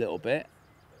experiment a little bit.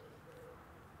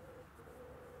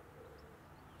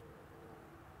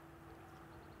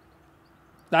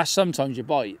 That's sometimes you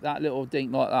bite. That little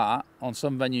dink like that, on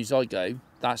some venues I go,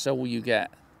 that's all you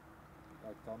get.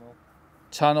 Like tunnel?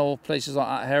 Tunnel, places like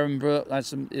that, Herringbrook, I had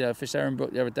some, you know, fish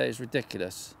Herringbrook the other day, it's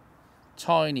ridiculous.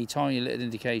 Tiny, tiny little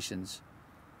indications.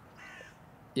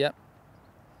 Yep.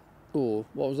 Oh,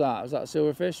 what was that? Was that a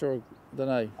silverfish or, I don't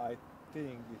know? I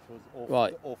think it was off,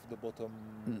 Right. off the bottom.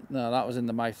 No, that was in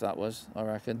the mouth, that was, I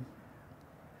reckon.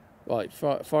 Right,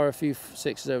 fire a few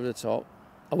 6s over the top.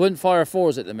 I wouldn't fire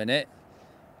 4s at the minute,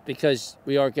 because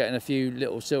we are getting a few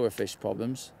little silverfish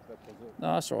problems. That was it.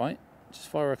 No, that's all right. Just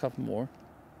fire a couple more.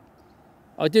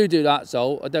 I do that,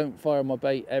 Zsolt. I don't fire my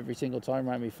bait every single time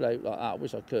around me float like that. I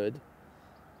wish I could.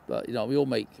 But, you know, we all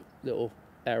make little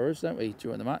errors, don't we,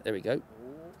 during the match? There we go.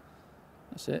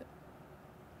 That's it.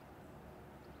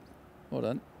 Well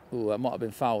done. Oh, that might have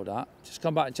been fouled at. Just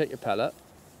come back and check your pellet.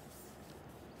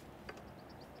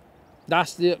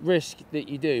 That's the risk that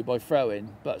you do by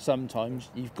throwing, but sometimes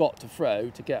you've got to throw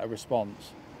to get a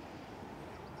response.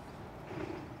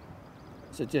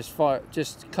 So just fire,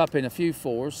 just cup in a few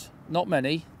 4s, not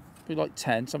many, probably like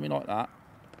 10, something like that.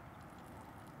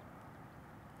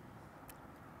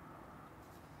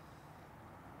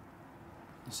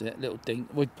 That's it, little dink.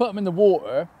 We put them in the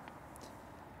water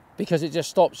because it just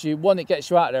stops you. One, it gets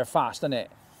you out of there fast, doesn't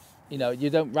it? You know, you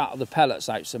don't rattle the pellets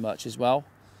out so much as well.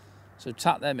 So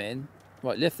tap them in.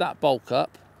 Right, lift that bulk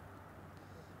up.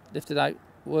 Lift it out.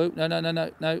 Whoa,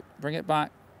 no. Bring it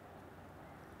back.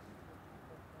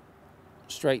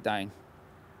 Straight down.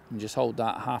 And just hold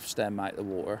that half stem out of the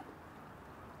water.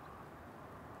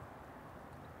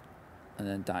 And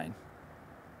then down.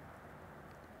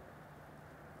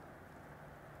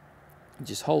 And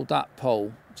just hold that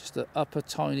pole just up a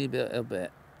tiny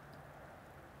bit,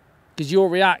 because your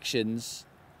reactions,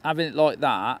 having it like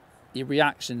that, your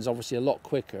reaction's obviously a lot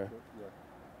quicker.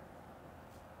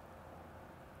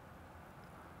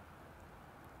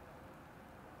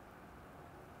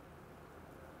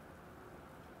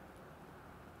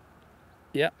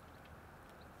 Yep.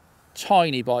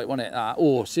 Tiny bite, wasn't it? That.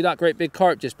 Oh, see that great big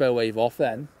carp just bow wave off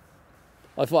then?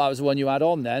 I thought that was the one you had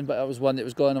on then, but that was one that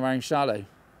was going around shallow.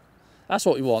 That's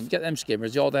what we want. Get them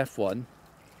skimmers, the old F1.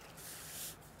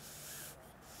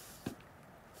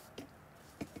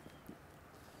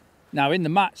 Now in the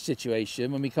match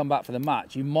situation, when we come back for the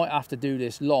match, you might have to do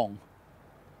this long.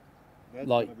 That's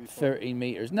like 13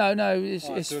 metres. No, it's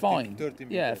 30, fine. 30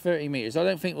 yeah, 30 metres. I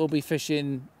don't think we'll be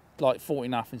fishing like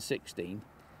 14.5 and 16.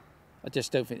 I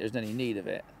just don't think there's any need of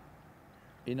it.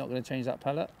 You're not going to change that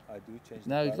pellet? I do change.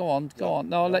 No, go on.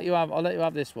 No, I'll let you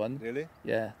have this one. Really?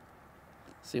 Yeah.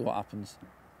 See what happens.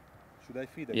 Should I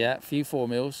feed it? Yeah, a few 4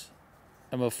 mils,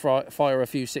 and we'll fire a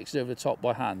few 6s over the top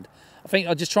by hand. I think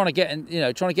I'm just trying to get in, you know,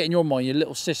 in your mind your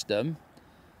little system.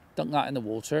 Dunk that in the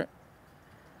water,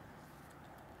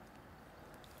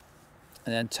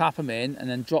 and then tap them in, and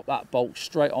then drop that bulk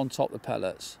straight on top of the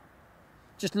pellets.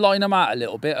 Just line them out a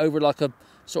little bit over like a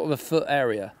sort of a foot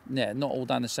area. Yeah, not all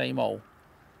down the same hole.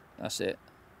 That's it.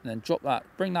 And then drop that,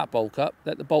 bring that bulk up,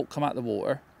 let the bulk come out of the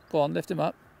water. Go on, lift him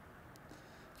up.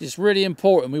 It's really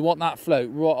important. We want that float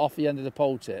right off the end of the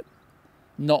pole tip,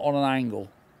 not on an angle.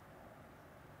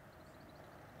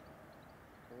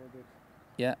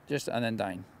 Yeah, just and then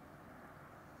down.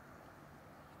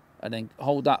 And then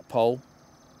hold that pole.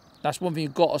 That's one thing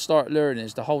you've got to start learning,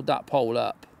 is to hold that pole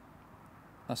up.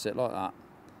 That's it, like that.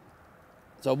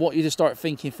 So I want you to start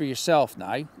thinking for yourself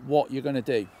now what you're going to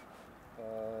do.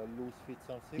 Loose fit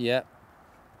something? Yeah.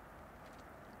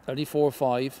 Only 4 or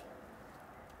 5.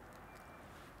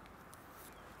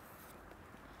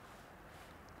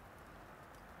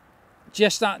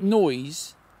 Just that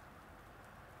noise.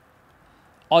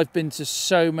 I've been to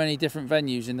so many different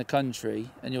venues in the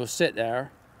country, and you'll sit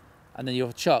there and then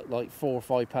you'll chuck like 4 or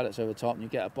 5 pellets over the top and you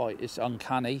get a bite. It's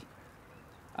uncanny,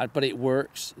 but it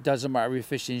works. It doesn't matter if you're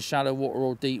fishing in shallow water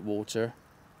or deep water.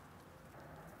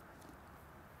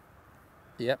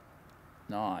 Yep.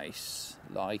 Nice.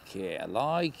 Like it.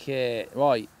 Like it.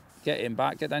 Right. Get in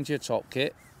back. Get down to your top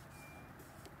kit.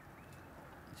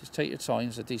 Just take your time.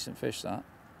 It's a decent fish, that.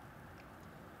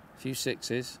 A few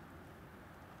 6s.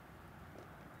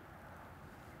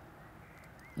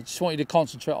 I just want you to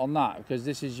concentrate on that, because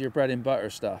this is your bread and butter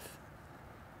stuff.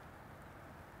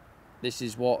 This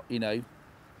is what, you know,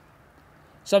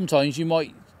 sometimes you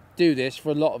might do this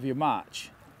for a lot of your match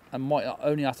and might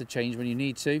only have to change when you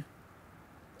need to.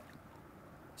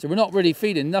 So we're not really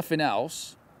feeding nothing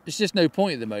else. It's just no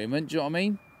point at the moment, do you know what I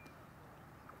mean?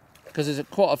 because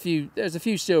there's a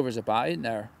few silvers about, isn't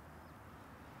there?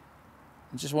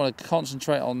 I just want to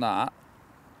concentrate on that.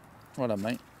 Well done,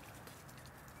 mate.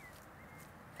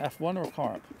 F1 or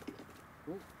carp?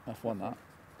 F1 that.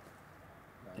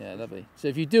 Yeah, lovely. So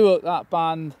if you do hook that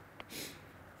band,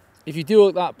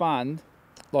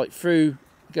 like through,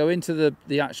 go into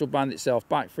the actual band itself,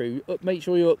 back through, make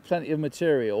sure you hook plenty of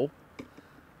material.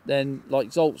 Then, like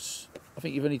Zolt's, I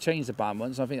think you've only changed the band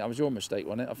once. I think that was your mistake,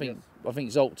 wasn't it? I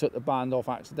think Zsolt took the band off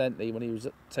accidentally when he was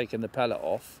taking the pellet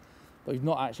off, but we've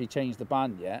not actually changed the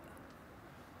band yet.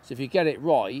 So if you get it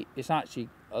right, it's actually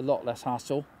a lot less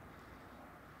hassle.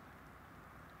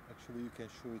 Actually, you can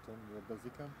show it on your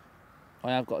Desi-cam.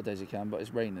 I have got a Desi-cam, but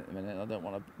it's raining at the minute. I don't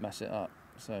want to mess it up,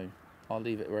 so I'll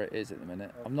leave it where it is at the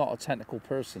minute. I'm not a technical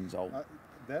person, Zsolt.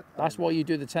 That's why you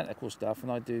do the technical stuff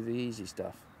and I do the easy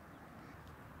stuff.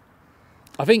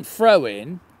 I think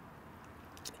throwing,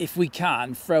 if we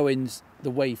can, throwing's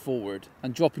the way forward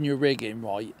and dropping your rig in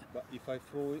right. But if I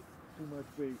throw it too much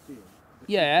weight in,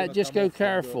 yeah, just go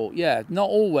careful. Yeah, not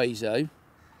always though.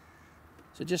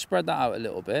 So just spread that out a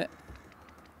little bit.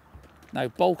 Now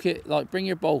bulk it, like bring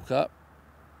your bulk up,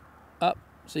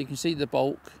 so you can see the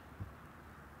bulk,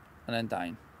 and then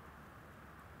down.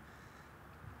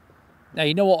 Now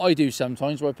you know what I do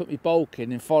sometimes, where I put my bulk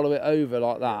in and follow it over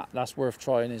like that. That's worth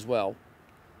trying as well.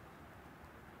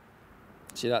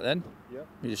 See that then? Yeah.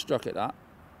 You just struck it that.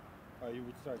 You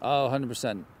would strike. Oh,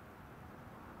 100%.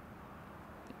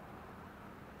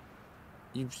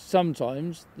 You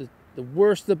sometimes, the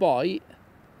worse the bite,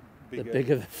 the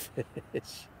bigger the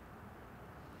fish.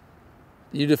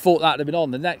 You'd have thought that'd have been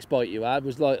on. The next bite you had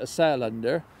was like a sail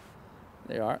under.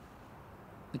 There you are.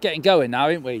 We're getting going now,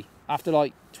 ain't we? After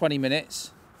like 20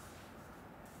 minutes.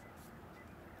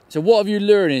 So what have you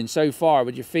learning so far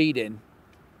with your feeding?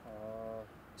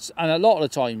 And a lot of the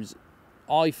times,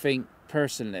 I think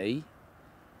personally,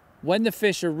 when the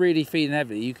fish are really feeding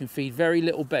heavily, you can feed very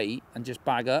little bait and just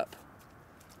bag up.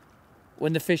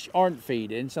 When the fish aren't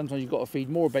feeding, sometimes you've got to feed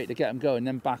more bait to get them going,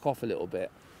 then back off a little bit.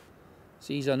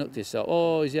 See, he's unhooked himself.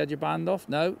 Oh, has he had your band off?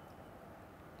 No.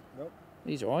 Nope.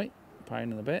 He's all right.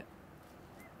 Pounding a bit.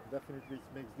 Definitely it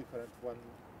makes difference when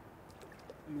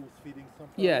loose feeding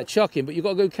sometimes. Yeah, chucking, but you've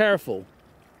got to go careful.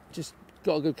 Just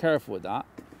got to go careful with that.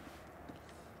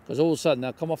 Because all of a sudden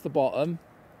they'll come off the bottom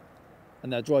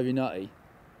and they'll drive you nutty.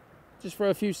 Just throw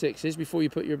a few sixes before you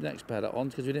put your next pellet on,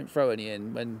 because we didn't throw any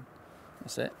in when...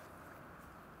 That's it.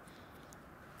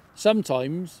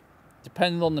 Sometimes,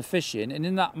 depending on the fishing, and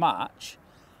in that match,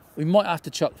 we might have to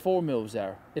chuck 4 mils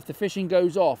there. If the fishing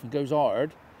goes off and goes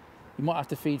hard, you might have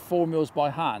to feed 4 mils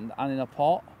by hand and in a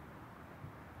pot.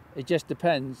 It just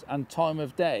depends, and time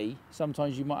of day,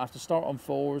 sometimes you might have to start on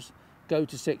 4s, go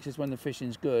to 6s when the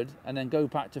fishing's good, and then go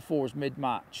back to 4s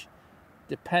mid-match.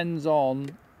 Depends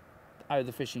on how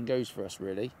the fishing goes for us,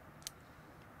 really.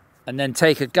 And then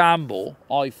take a gamble,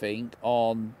 I think,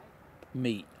 on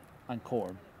meat and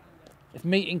corn. If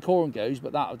meat and corn goes,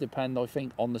 but that'll depend, I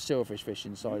think, on the silverfish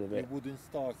fishing side of it. You wouldn't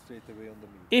start straight away on the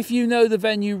meat. If you know the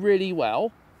venue really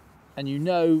well, and you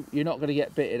know you're not going to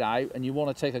get bitted out, and you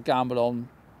want to take a gamble on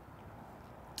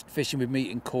fishing with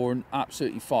meat and corn,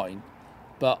 absolutely fine.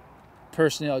 But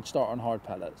personally, I'd start on hard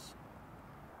pellets.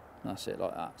 That's it,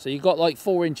 like that. So you've got like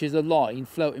 4 inches of line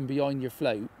floating behind your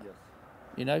float. Yes.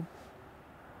 You know?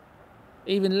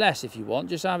 Even less if you want,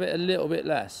 just have it a little bit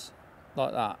less,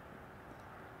 like that.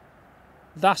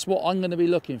 That's what I'm going to be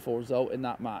looking for, though, in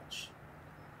that match.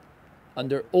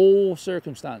 Under all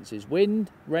circumstances.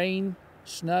 Wind, rain,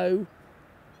 snow,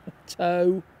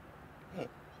 tow.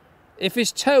 If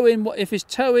it's towing,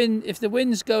 if the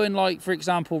wind's going, like, for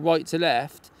example, right to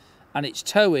left, and it's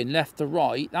towing left to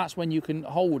right, that's when you can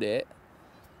hold it.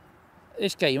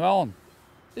 It's game on.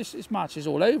 This match is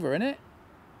all over, isn't it?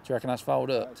 Do you reckon that's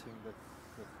fouled up? I think that's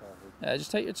fouled. Yeah,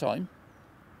 just take your time.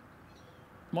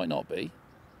 Might not be.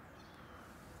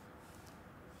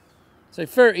 So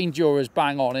 13 Jura's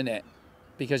bang on, innit?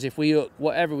 Because if we hook,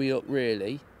 whatever we hook,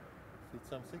 really. Feed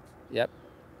some 6? Yep.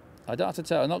 I don't have to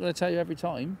tell. I'm not going to tell you every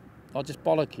time. I'll just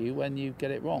bollock you when you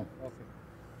get it wrong. Okay.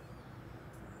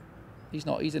 He's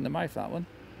not. He's in the mouth, that one.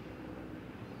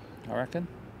 I reckon.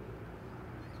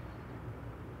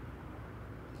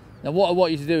 Now, what I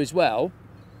want you to do as well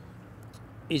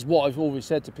is what I've always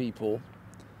said to people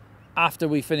after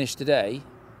we finish today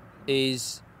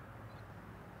is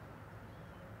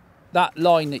that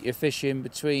line that you're fishing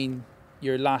between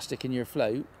your elastic and your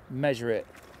float, measure it,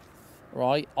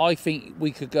 right? I think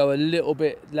we could go a little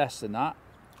bit less than that.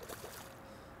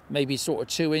 Maybe sort of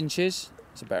 2 inches.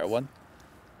 It's a better one.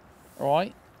 All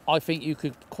right? I think you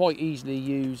could quite easily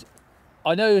use...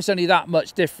 I know it's only that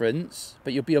much difference,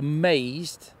 but you'll be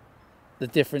amazed the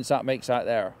difference that makes out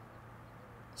there.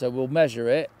 So we'll measure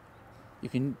it. You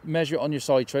can measure it on your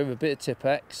side tray with a bit of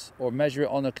Tipp-Ex, or measure it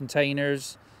on the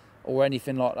containers or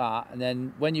anything like that. And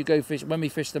then when you go fish, when we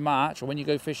fish the match, or when you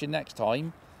go fishing next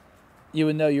time, you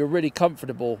will know you're really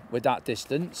comfortable with that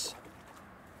distance.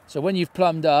 So when you've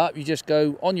plumbed up, you just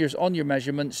go on your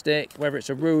measurement stick, whether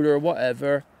it's a ruler or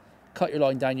whatever, cut your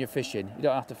line down, you're fishing. You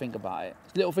don't have to think about it.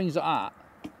 It's little things like that.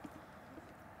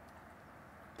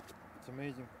 It's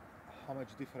amazing how much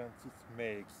difference it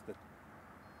makes, that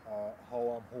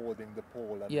how I'm holding the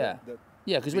pole. And yeah, the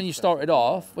yeah. Because when you started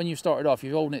off,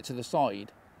 you're holding it to the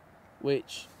side,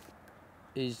 which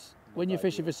is when you're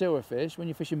fishing for silverfish, when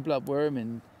you're fishing bloodworm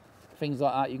and things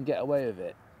like that, you can get away with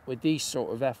it. With these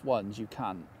sort of F1s, you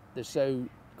can't. They're so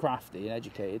crafty and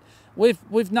educated.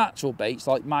 With natural baits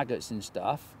like maggots and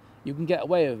stuff, you can get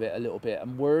away with it a little bit.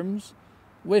 And worms,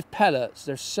 with pellets,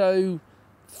 they're so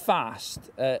fast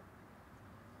at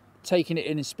taking it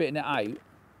in and spitting it out.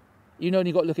 You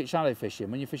only got to look at shallow fishing.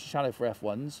 When you're fishing shallow for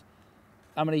F1s,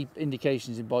 how many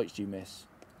indications in bites do you miss?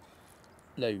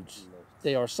 Loads.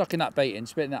 They are sucking that bait in,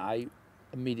 spitting it out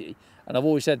immediately. And I've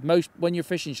always said, when you're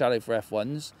fishing shallow for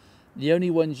F1s, the only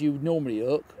ones you normally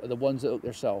hook are the ones that hook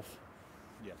themselves.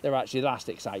 Yeah. They're actually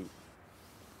elastics out.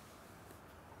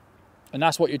 And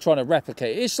that's what you're trying to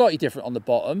replicate. It's slightly different on the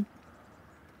bottom.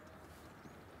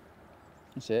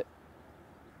 That's it.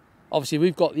 Obviously,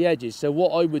 we've got the edges. So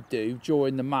what I would do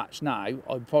during the match now,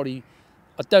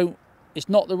 it's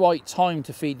not the right time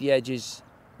to feed the edges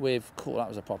with, cool, that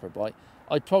was a proper bite.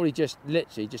 I'd probably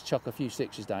literally just chuck a few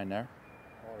sixes down there.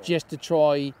 Right. Just to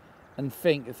try and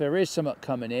think if there is something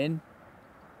coming in,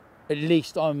 at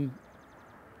least I'm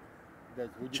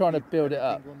trying to build it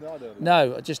up.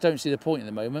 No, I just don't see the point at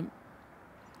the moment.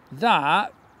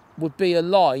 That would be a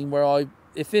line where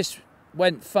if this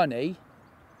went funny,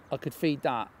 I could feed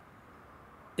that.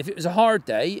 If it was a hard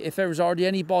day, if there was hardly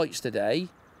any bites today,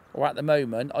 or at the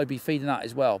moment, I'd be feeding that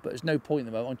as well. But there's no point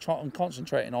at the moment. I'm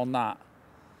concentrating on that.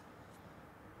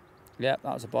 Yep,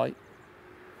 that was a bite.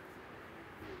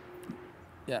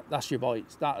 Yeah, that's your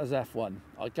bites. That is F1.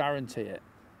 I guarantee it.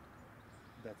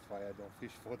 That's why I don't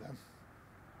fish for them.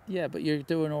 Yeah, but you're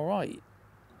doing all right.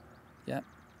 Yeah.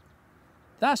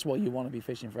 That's why you want to be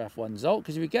fishing for F1, Zsolt,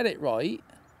 because if you get it right.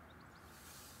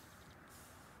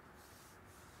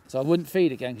 So I wouldn't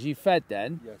feed again, because you fed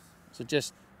then. Yes. So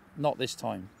just not this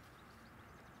time.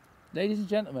 Ladies and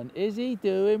gentlemen, is he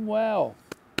doing well?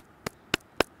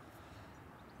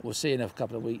 We'll see in a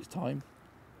couple of weeks' time.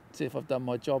 See if I've done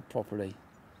my job properly.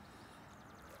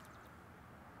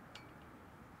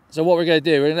 So what we're going to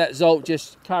do, we're going to let Zsolt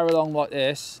just carry along like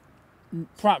this.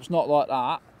 Perhaps not like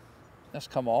that. Let's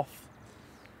come off.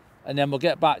 And then we'll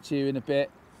get back to you in a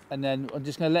bit. And then I'm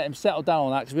just going to let him settle down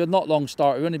on that, because we're not long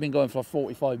start. We've only been going for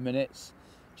 45 minutes.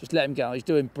 Just let him get on. He's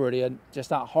doing brilliant. Just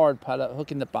that hard pellet,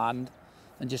 hooking the band,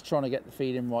 and just trying to get the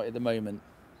feed in right at the moment.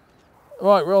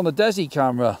 Right, we're on the Desi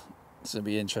camera. This will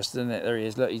be interesting, isn't it? There he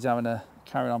is. Look, he's having a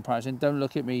carry on practicing. Don't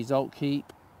look at me, Zsolt.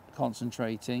 Keep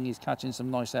concentrating. He's catching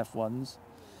some nice F1s.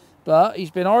 But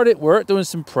he's been hard at work doing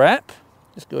some prep.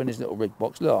 Just go in his little rig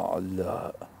box. Look,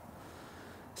 look.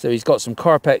 So he's got some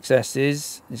Carpex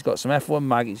S's. He's got some F1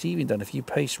 maggots. He's even done a few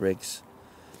pace rigs.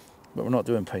 But we're not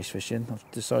doing pace fishing. I've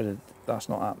decided that's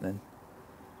not happening.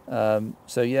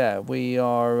 So yeah, we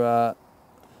are...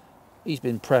 he's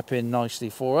been prepping nicely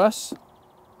for us.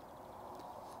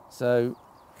 So...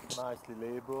 Nicely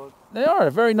labelled. They are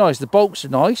very nice. The bulks are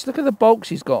nice. Look at the bulks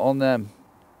he's got on them.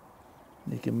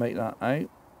 You can make that out.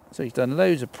 So he's done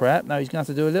loads of prep. Now he's going to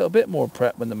have to do a little bit more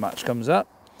prep when the match comes up.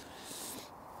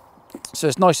 So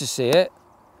it's nice to see it.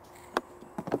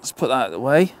 Let's put that out of the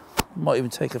way. Might even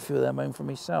take a few of them home for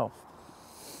myself.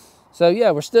 So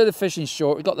yeah, we're still fishing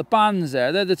short. We've got the bands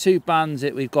there. They're the two bands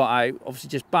that we've got out. Obviously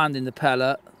just banding the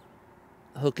pellet,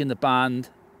 hooking the band.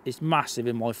 It's massive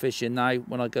in my fishing now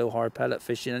when I go hard pellet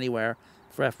fishing anywhere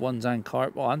for F1s and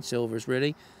carp, well, and silvers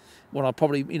really. When I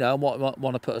probably, you know,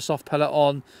 want to put a soft pellet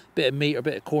on, bit of meat or a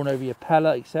bit of corn over your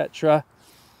pellet, etc.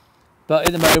 But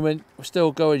in the moment, we're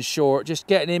still going short. Just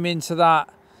getting him into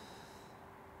that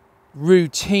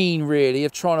routine, really,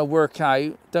 of trying to work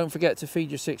out. Don't forget to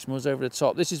feed your 6mm over the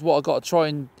top. This is what I've got to try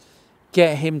and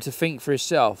get him to think for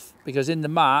himself. Because in the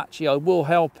match, yeah, I will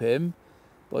help him,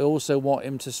 but I also want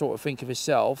him to sort of think of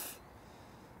himself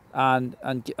and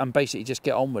basically just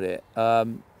get on with it.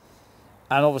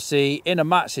 And obviously, in a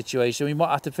match situation, we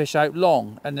might have to fish out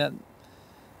long. And then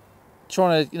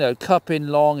trying to, you know, cup in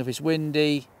long if it's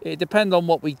windy. It depends on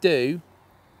what we do.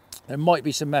 There might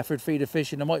be some method feeder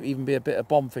fishing. There might even be a bit of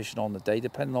bomb fishing on the day,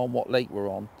 depending on what lake we're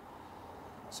on.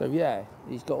 So, yeah,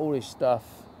 he's got all his stuff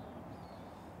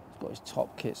Got his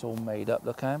top kits all made up.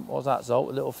 Look at him. What was that, Zsolt?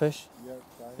 A little fish? Yeah,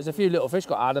 There's a few little fish.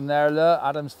 Got Adam there, look.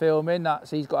 Adam's filming.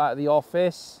 He's got out of the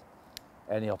office.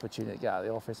 Any opportunity to get out of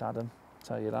the office, Adam. I'll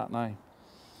tell you that now.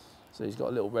 So he's got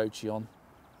a little roachy on.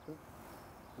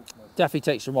 Definitely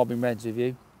take some robin reds with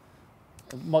you.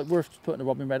 It might be worth putting a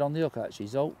robin red on the hook actually,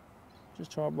 Zsolt.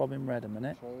 Just try a robin red a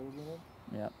minute.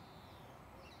 Yeah.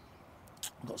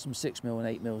 Got some 6mm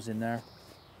and 8mm in there.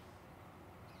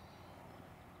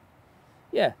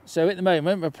 Yeah, so at the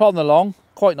moment we're plodding along.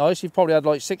 Quite nice. You've probably had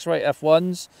like 6 or 8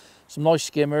 F1s, some nice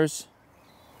skimmers.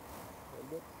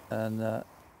 And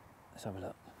let's have a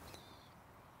look.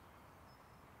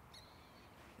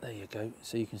 There you go.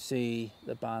 So you can see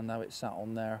the band now, it's sat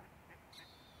on there.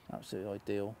 Absolutely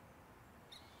ideal.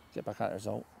 Get back out there,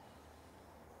 Zsolt.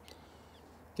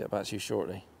 Get back to you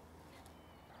shortly.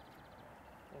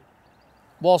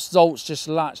 Whilst Zolt's just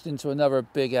latched into another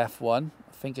big F1,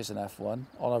 I think it's an F1,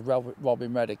 on a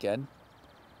robin red again.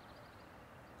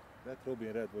 That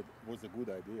robin red was a good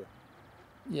idea.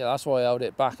 Yeah, that's why I held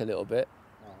it back a little bit.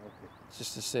 Oh, okay.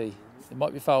 Just to see. It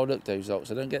might be foul hook though, Zsolt,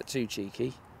 so don't get too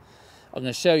cheeky. I'm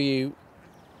going to show you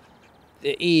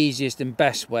the easiest and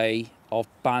best way of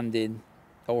banding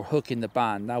or hooking the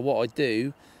band. Now what I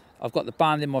do, I've got the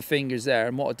band in my fingers there,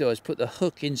 and what I do is put the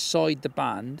hook inside the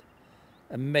band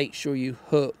and make sure you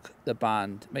hook the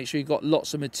band. Make sure you've got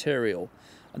lots of material.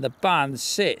 And the band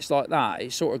sits like that.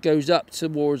 It sort of goes up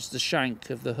towards the shank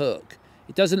of the hook.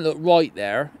 It doesn't look right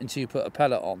there until you put a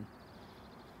pellet on.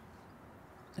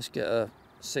 Let's get a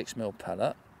 6mm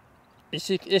pellet.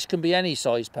 This can be any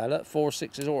size pellet, 4,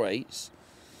 6s or 8s.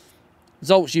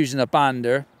 Zolt's using a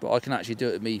bander, but I can actually do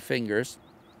it with my fingers.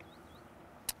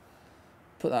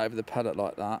 Put that over the pellet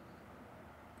like that.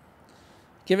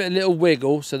 Give it a little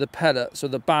wiggle so the pellet, so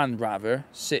the band rather,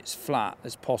 sits flat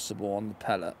as possible on the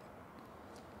pellet.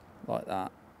 Like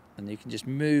that. And you can just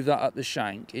move that up the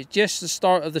shank. It's just the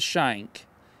start of the shank.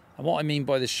 And what I mean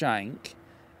by the shank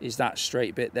is that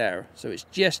straight bit there. So it's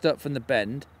just up from the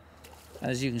bend. And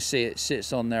as you can see, it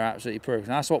sits on there absolutely perfect.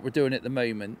 And that's what we're doing at the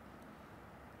moment.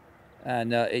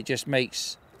 And it just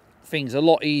makes things a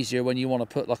lot easier when you want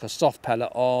to put like a soft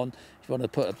pellet on, if you want to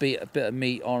put a bit of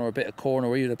meat on, or a bit of corn,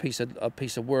 or even a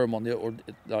piece of worm on it, or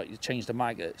like you change the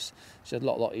maggots. It's a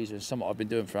lot easier than something I've been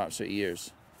doing for absolutely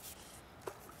years.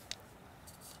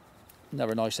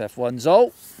 Another nice F1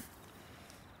 Zsolt.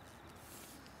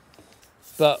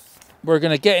 But we're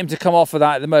going to get him to come off of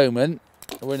that at the moment,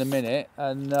 or in a minute,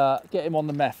 and get him on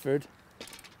the method.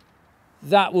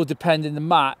 That will depend in the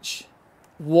match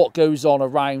what goes on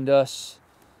around us,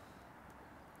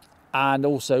 and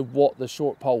also what the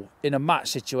short pole. In a match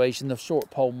situation, the short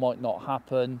pole might not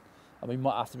happen, and we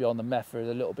might have to be on the method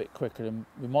a little bit quicker, and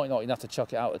we might not even have to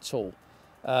chuck it out at all.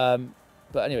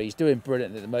 But anyway, he's doing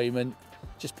brilliant at the moment.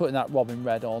 Just putting that robin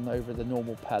red on over the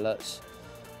normal pellets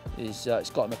is it's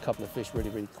got him a couple of fish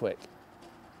really quick.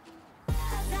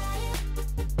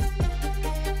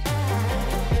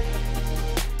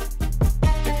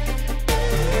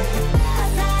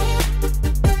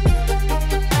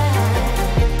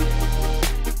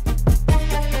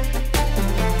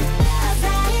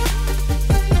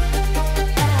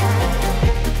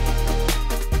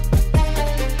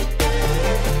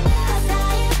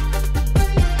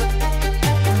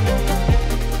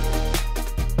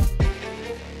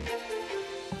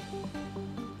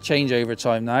 Changeover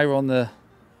time now. We're on the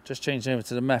just changing over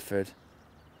to the method.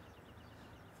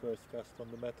 First cast on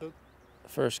the method.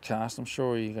 First cast. I'm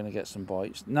sure you're going to get some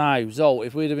bites. Now, Zsolt,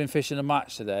 if we'd have been fishing a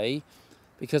match today,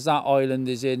 because that island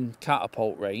is in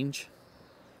catapult range,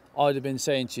 I'd have been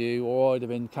saying to you, or I'd have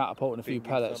been catapulting a few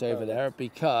pellets over there,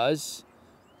 because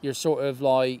you're sort of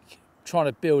like trying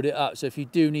to build it up. So if you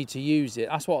do need to use it,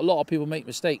 that's what a lot of people make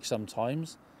mistakes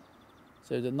sometimes.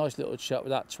 So the nice little shot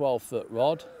with that 12-foot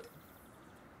rod.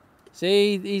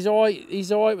 See, he's all right.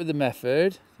 He's all right with the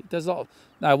method. He does not.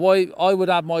 Now, why I would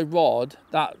have my rod,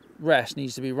 that rest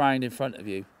needs to be round in front of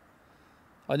you.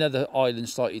 I know the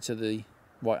island's slightly to the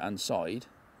right-hand side.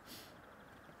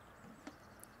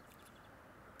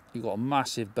 You've got a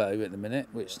massive bow at the minute,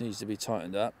 which needs to be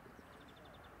tightened up.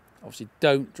 Obviously,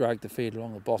 don't drag the feed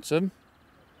along the bottom.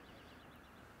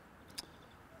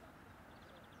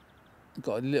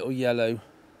 Got a little yellow.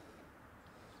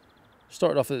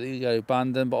 Started off with the yellow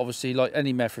banding, but obviously, like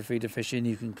any method feeder fishing,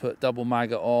 you can put double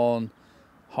maggot on,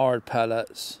 hard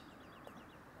pellets.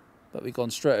 But we've gone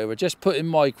straight over. Just putting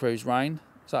micros round.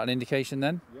 Is that an indication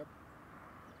then? Yep.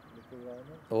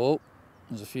 Oh,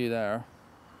 there's a few there.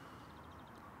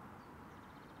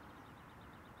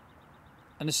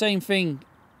 And the same thing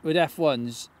with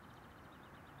F1s.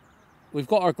 We've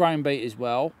got our ground bait as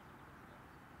well.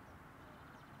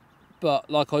 But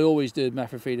like I always do with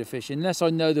method feeder fishing, unless I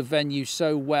know the venue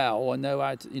so well, I know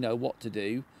how to, you know, what to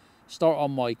do. Start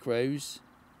on micros,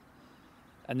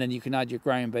 and then you can add your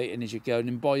ground bait in as you go. And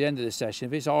then by the end of the session,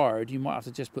 if it's hard, you might have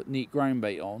to just put neat ground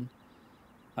bait on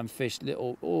and fish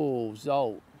little. Oh,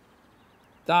 Zsolt.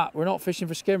 That, we're not fishing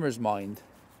for skimmers, mind.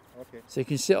 Okay. So you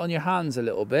can sit on your hands a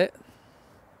little bit.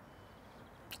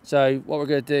 So what we're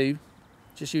going to do,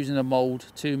 just using a mould,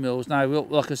 2 mils. Now,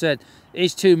 like I said,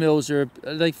 these 2 mils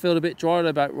they feel a bit dry, they're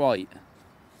about right.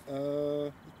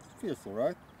 It feels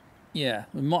alright. Yeah,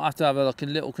 we might have to have like a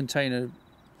little container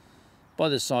by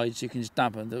the side so you can just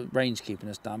dampen. The rain's keeping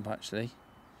us damp actually.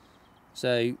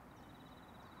 So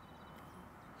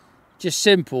just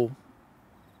simple,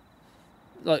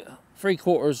 like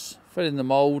 3/4 fill in the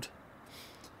mould,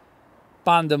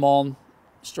 band them on,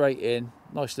 straight in,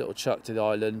 nice little chuck to the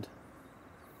island.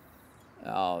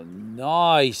 Oh,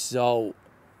 nice, Zsolt.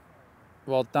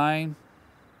 Rod down,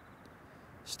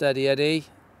 steady Eddie.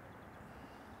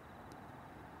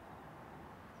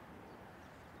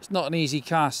 It's not an easy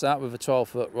cast that with a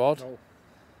 12-foot rod. No.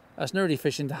 That's nearly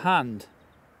fishing to hand.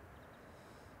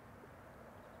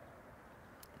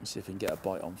 Let's see if we can get a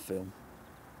bite on film.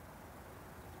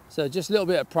 So just a little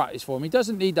bit of practice for him. He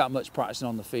doesn't need that much practicing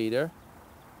on the feeder.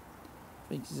 I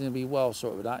think he's going to be well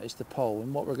sorted with that. It's the pole.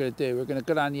 And what we're going to do, we're going to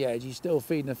go down the edge. He's still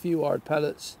feeding a few hard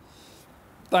pellets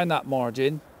down that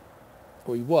margin.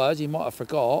 Or he was. He might have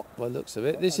forgot by the looks of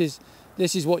it. This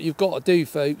is what you've got to do,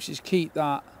 folks, is keep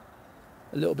that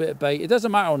a little bit of bait. It doesn't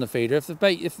matter on the feeder. If the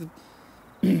bait,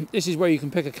 this is where you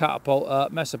can pick a catapult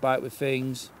up, mess about with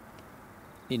things,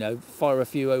 you know, fire a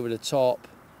few over the top.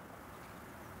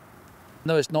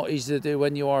 No, it's not easy to do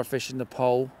when you are fishing the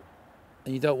pole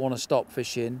and you don't want to stop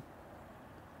fishing.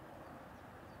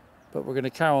 But we're going to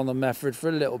carry on the method for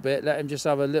a little bit. Let him just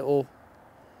have a little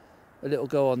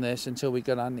go on this until we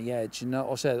go down the edge. And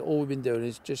like I said, all we've been doing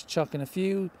is just chucking a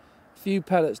few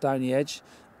pellets down the edge.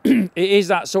 It is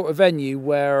that sort of venue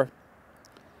where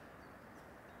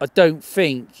I don't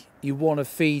think you want to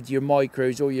feed your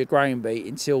micros or your ground bait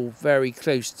until very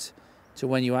close to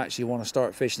when you actually want to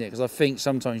start fishing it, because I think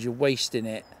sometimes you're wasting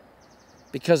it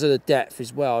because of the depth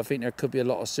as well. I think there could be a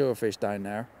lot of silverfish down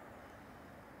there.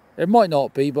 There might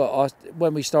not be, but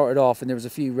when we started off and there was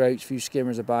a few roach, a few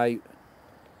skimmers about,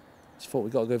 just thought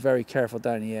we've got to go very careful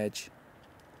down the edge.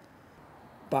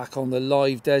 Back on the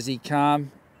live Desi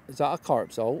cam. Is that a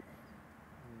carp, Zsolt?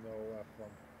 No,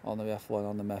 F1. On the F1,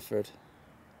 on the method.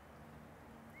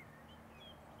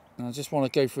 And I just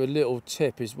want to go through a little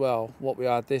tip as well. What we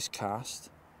had this cast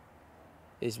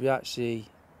is we actually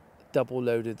double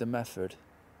loaded the method.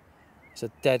 It's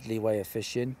a deadly way of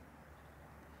fishing.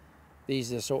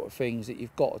 These are the sort of things that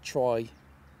you've got to try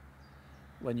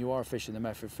when you are fishing the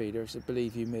method feeder. So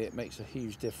believe you me, it makes a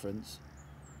huge difference.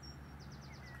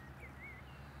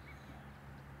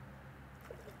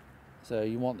 So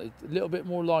you want a little bit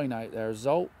more line out there,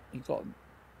 Zsolt. You got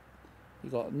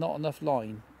not enough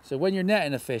line. So when you're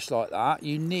netting a fish like that,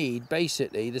 you need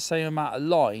basically the same amount of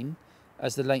line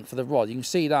as the length of the rod. You can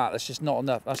see that, that's just not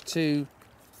enough. There's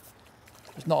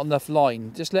not enough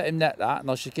line. Just let him net that,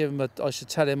 and I should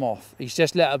tell him off. He's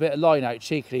just let a bit of line out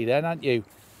cheekily then, haven't you?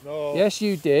 No. Yes,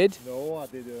 you did. No, I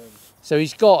didn't. So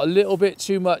he's got a little bit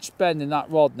too much bend in that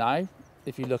rod now.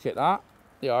 If you look at that,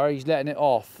 he's letting it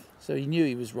off. So he knew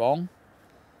he was wrong.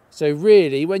 So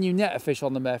really, when you net a fish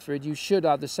on the method, you should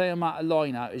have the same amount of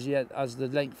line out as the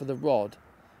length of the rod.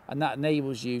 And that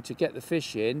enables you to get the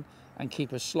fish in and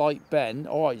keep a slight bend.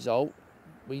 All right, Zsolt,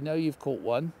 we know you've caught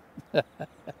one.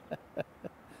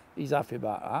 He's happy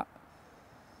about that.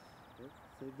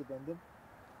 Save the bandem.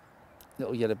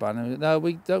 Little yellow bandem. No,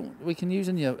 we don't. We can use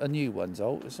a new one,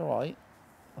 Zsolt. It's all right.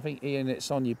 I think Ian at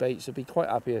Sonia Baits would be quite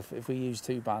happy if we use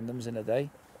 2 bandems in a day.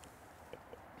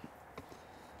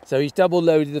 So he's double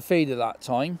loaded the feeder that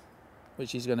time,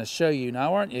 which he's going to show you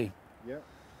now, aren't you? Yeah.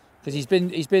 Because he's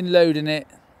been loading it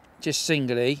just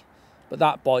singly, but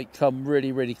that bite come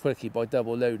really, really quickly by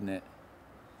double loading it.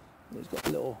 He's got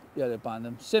a little yellow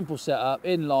bandem. Simple setup,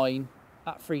 in line,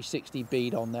 that 360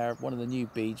 bead on there, one of the new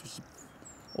beads, which is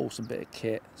an awesome bit of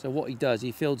kit. So what he does,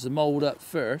 he fills the mould up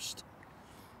first,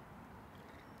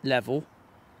 level,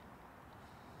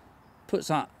 puts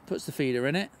the feeder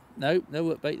in it. No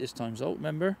work bait this time, Zsolt,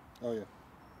 remember? Oh yeah.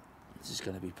 There's just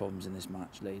going to be problems in this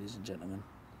match, ladies and gentlemen.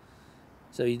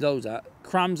 So he loads that,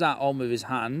 crams that on with his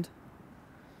hand,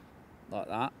 like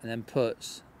that, and then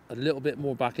puts a little bit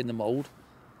more back in the mould.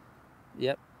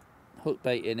 Yep, hook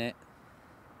bait in it.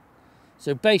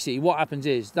 So basically what happens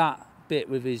is that bit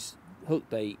with his hook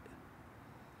bait,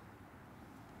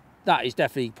 that is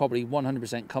definitely probably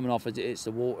 100% coming off as it hits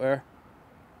the water.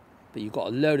 but you've got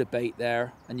a load of bait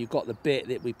there, and you've got the bit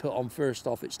that we put on first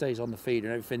off, it stays on the feeder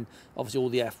and everything. Obviously all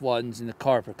the F1s and the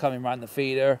carp are coming around the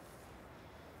feeder,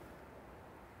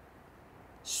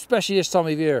 especially this time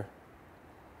of year.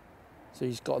 So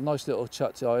he's got a nice little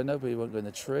chuck to iron, but he won't go in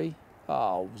the tree.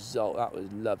 Oh, Zsolt, that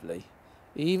was lovely.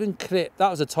 He even clipped, that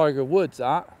was a Tiger Woods,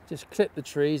 that. Just clipped the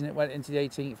trees and it went into the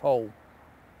 18th hole.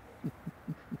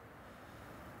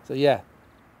 So yeah.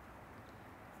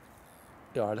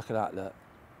 Yeah, look at that, look.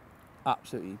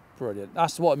 Absolutely brilliant.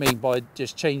 That's what I mean by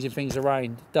just changing things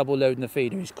around, double loading the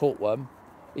feeder. He's caught one.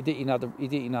 He didn't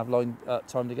even have line,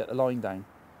 time to get the line down.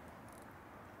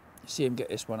 See him get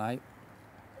this one out.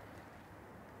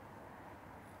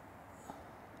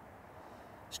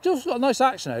 Still got a nice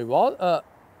action overall.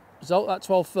 Zsolt, that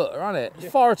 12-footer, hasn't it?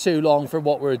 It's far too long for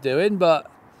what we're doing, but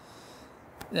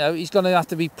you know, he's going to have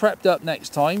to be prepped up next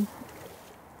time.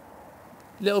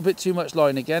 A little bit too much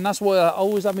line again. That's why I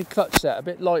always have my clutch set a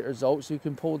bit lighter, Zsolt, so you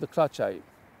can pull the clutch out.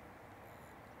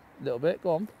 A little bit,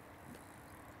 go on.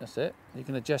 That's it. You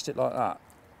can adjust it like that.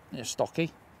 You're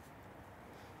stocky.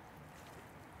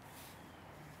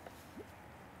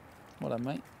 Well done,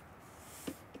 mate.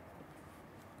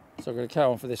 So I'm going to carry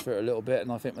on for this for a little bit,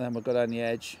 and I think then we'll go down the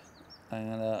edge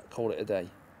and call it a day.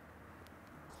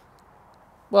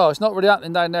 Well, it's not really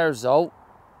happening down there, Zsolt.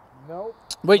 No.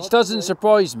 Which doesn't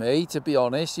surprise me, to be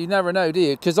honest. You never know, do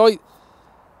you? Because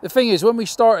the thing is, when we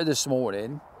started this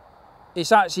morning,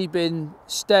 it's actually been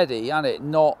steady, hasn't it?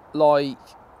 Not like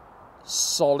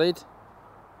solid.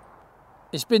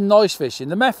 It's been nice fishing.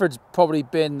 The method's probably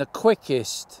been the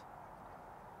quickest,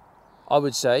 I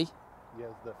would say. Yes,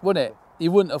 definitely. Wouldn't it?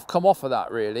 You wouldn't have come off of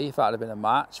that really if that had been a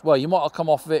match. Well, you might have come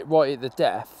off of it right at the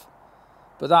death,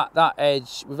 but that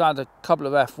edge, we've had a couple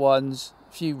of F1s,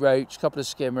 a few roach, a couple of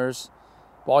skimmers,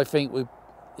 but I think we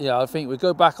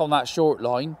go back on that short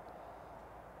line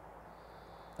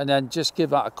and then just give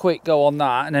that a quick go on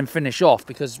that and then finish off,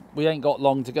 because we ain't got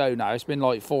long to go now. It's been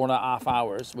like 4.5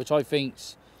 hours, which I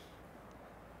think's,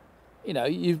 you know,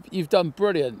 you've done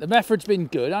brilliant. The method's been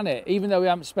good, hasn't it? Even though we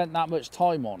haven't spent that much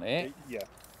time on it. Yeah.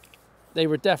 They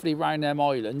were definitely round them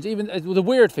islands. Even the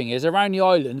weird thing is, they're around the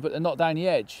island, but they're not down the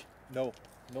edge. No,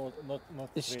 not.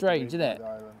 It's strange, isn't it? The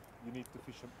island. You need to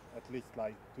fish at least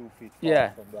like 2 feet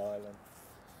Yeah. from the island.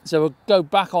 So we'll go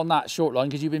back on that short line,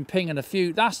 because you've been pinging a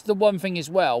few. That's the one thing as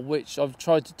well, which I've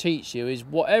tried to teach you, is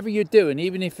whatever you're doing,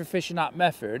 even if you're fishing that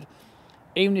method,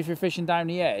 even if you're fishing down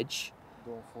the edge,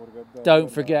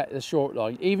 don't forget the short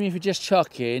line. Even if you just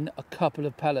chuck in a couple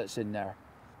of pellets in there,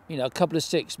 you know, a couple of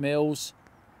 6 mils.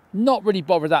 Not really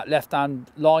bother that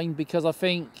left-hand line, because I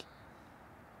think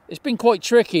it's been quite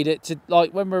tricky to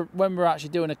like when we're actually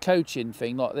doing a coaching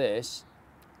thing like this,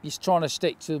 you're trying to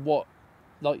stick to what,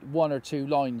 like 1 or 2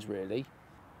 lines really.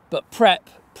 But prep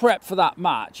for that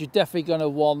match, you're definitely going to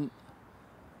want,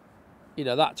 you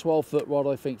know, that 12-foot rod,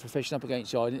 I think, for fishing up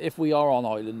against the island, if we are on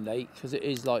Island Lake, because it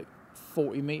is like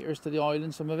 40 metres to the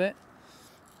island, some of it.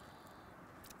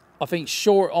 I think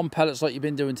short on pellets like you've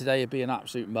been doing today would be an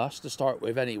absolute must to start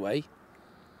with anyway.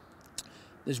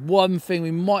 There's one thing we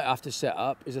might have to set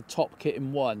up, is a top kit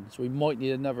in one. So we might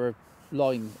need another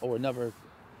line or another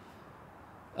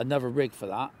rig for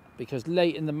that, because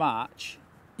late in the match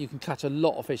you can catch a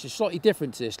lot of fish. It's slightly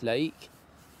different to this lake,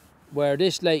 where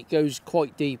this lake goes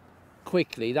quite deep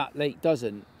quickly. That lake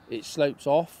doesn't. It slopes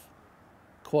off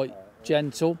quite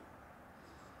gentle.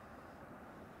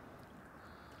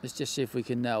 Let's just see if we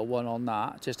can nail one on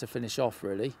that, just to finish off,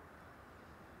 really.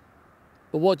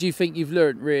 But what do you think you've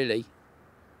learnt, really?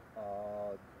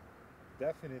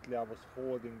 Definitely, I was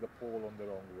holding the pole on the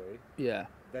wrong way. Yeah.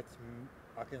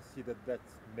 I can see that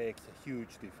makes a huge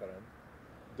difference.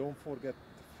 Don't forget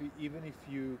to feed, even if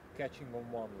you catching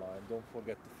on one line, don't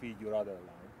forget to feed your other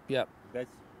line. Yep.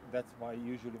 That's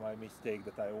usually my mistake,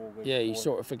 that I always. Yeah, you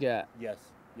sort of forget. Yes,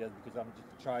 because I'm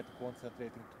just trying to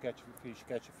concentrating to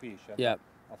catch a fish. And yep.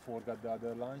 I forgot the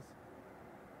other lines,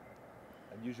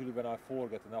 and usually when I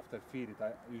forget and after feed it,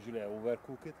 I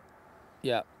overcook it.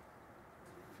 Yeah.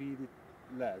 Feed it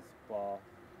less, but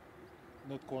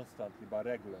not constantly, but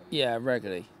regularly. Yeah,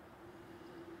 regularly.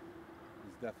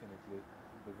 It's definitely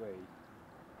the way.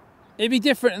 It'd be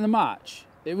different in the match.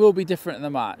 It will be different in the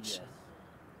match. Yes.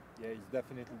 Yeah, it's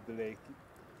definitely the lake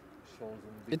shows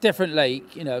a different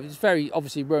lake. You know, it's very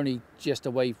obviously we're only just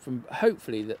away from.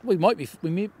 Hopefully that we might be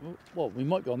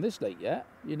on this lake yet.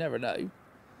 You never know.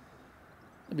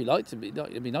 It'd be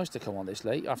nice to come on this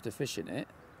lake after fishing it.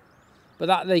 But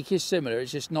that lake is similar.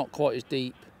 It's just not quite as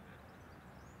deep,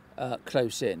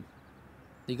 close in.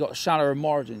 You got shallower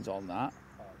margins on that.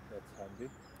 Oh, that's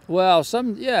handy. Well,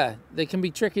 they can be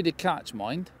tricky to catch,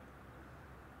 mind.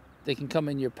 they can come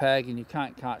in your peg and you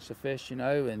can't catch the fish, you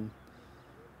know,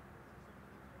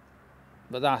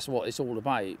 but that's what it's all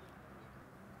about.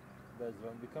 When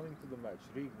we're coming to the match,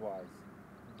 rig-wise,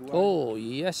 oh,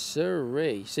 yes,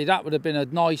 sirree. See, that would have been a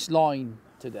nice line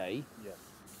today. Yes.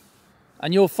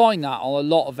 And you'll find that on a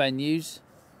lot of venues.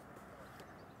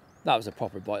 That was a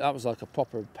proper bite. That was like a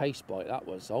proper paste bite, that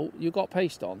was. Oh, you got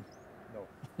paste on?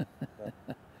 No.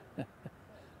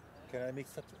 Can I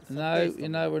mix some No, paste you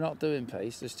on know, that? we're not doing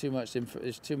paste. There's too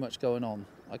much going on.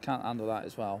 I can't handle that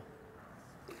as well.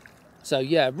 So,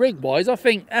 yeah, rig-wise, I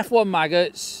think F1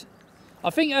 maggots... I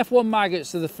think F1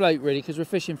 maggots are the float, really, because we're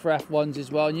fishing for F1s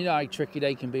as well. And you know how tricky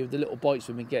they can be with the little bites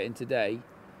we've been getting today.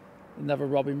 Another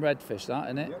robin redfish, that,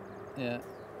 isn't it? Yep. Yeah.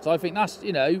 So I think that's,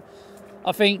 you know,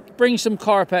 I think bring some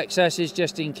carp excesses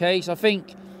just in case. I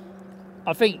think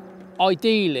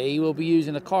ideally we'll be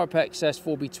using a carp excess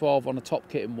 4B12 on a top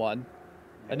kitten one.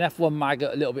 An F1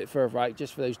 maggot a little bit further out,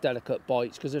 just for those delicate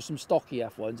bites, because there's some stocky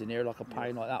F1s in here, like a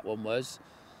pound like that one was.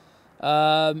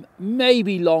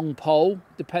 Maybe long pole,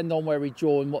 depending on where we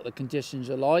draw and what the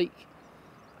conditions are like,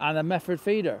 and a method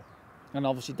feeder, and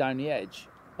obviously down the edge.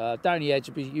 Down the edge,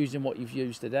 we'll be using what you've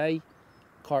used today,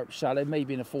 carp shallow,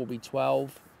 maybe in a 4B12,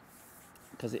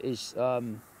 because it is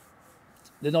the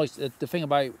thing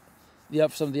about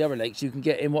some of the other lakes, you can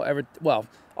get in whatever. Well,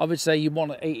 I would say you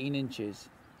want it 18 inches,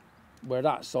 where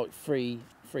that's like 3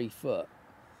 foot.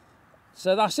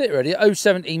 So that's it really.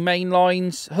 017 main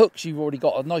lines, hooks, you've already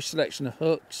got a nice selection of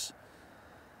hooks.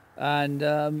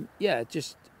 And yeah,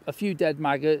 just a few dead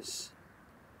maggots.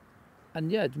 And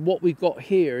yeah, what we've got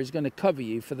here is going to cover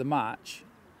you for the match.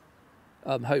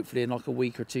 Hopefully in like a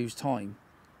week or two's time.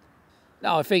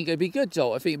 Now I think it'd be good,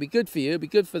 Zsolt. I think it'd be good for you, it'd be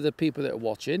good for the people that are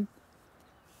watching.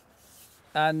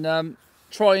 And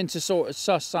trying to sort of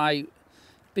suss out,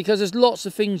 because there's lots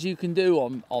of things you can do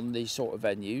on these sort of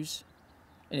venues.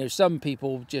 You know, some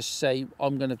people just say,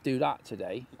 I'm going to do that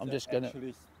today. I'm just going to...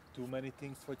 Actually, too many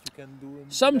things what you can do.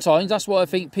 Sometimes that's why I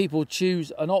think people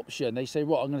choose an option. They say,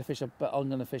 well, I'm going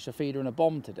to fish a feeder and a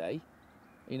bomb today,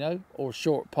 you know, or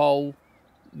short pole,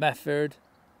 method,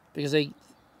 because they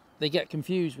get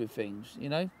confused with things, you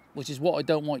know, which is what I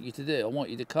don't want you to do. I want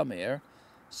you to come here,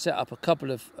 set up a couple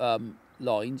of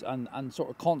lines and sort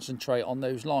of concentrate on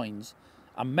those lines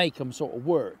and make them sort of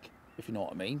work, if you know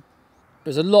what I mean.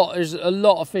 There's a lot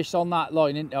of fish on that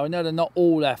line, isn't there? I know they're not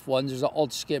all F1s, there's an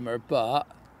odd skimmer, but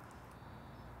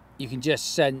you can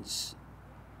just sense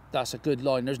that's a good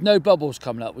line. There's no bubbles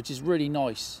coming up, which is really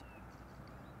nice.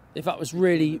 If it was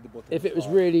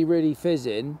really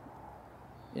fizzing,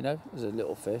 you know, there's a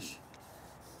little fish.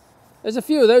 There's a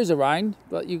few of those around,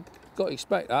 but you've got to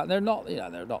expect that. And they're not, you know,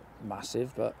 they're not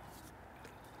massive, but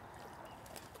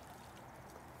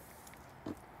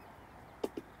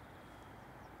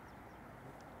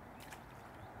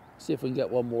see if we can get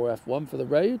one more F1 for the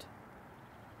road.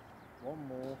 One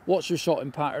more. Watch your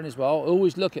shotting pattern as well. I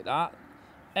always look at that.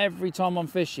 Every time I'm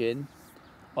fishing,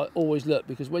 I always look,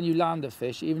 because when you land a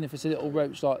fish, even if it's a little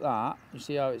roach like that, you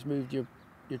see how it's moved your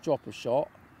dropper shot.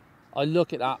 I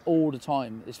look at that all the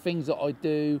time. It's things that I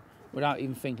do without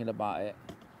even thinking about it.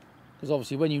 Because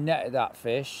obviously when you netted that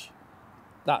fish,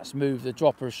 that's moved the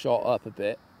dropper shot up a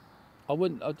bit.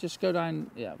 I'd just go down,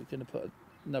 yeah, we're going to put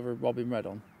another robin red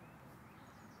on.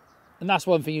 And that's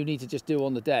one thing you need to just do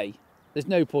on the day. There's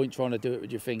no point trying to do it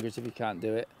with your fingers if you can't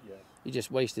do it. Yeah. You're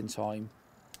just wasting time.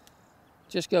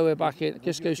 Just go back in.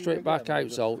 Just go straight back out,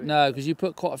 Zsolt. No, because you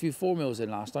put quite a few 4 in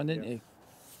last time, didn't you?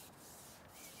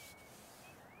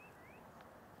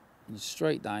 And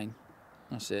straight down.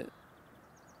 That's it.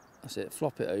 That's it.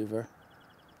 Flop it over.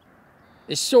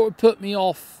 It sort of put me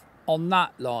off on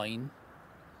that line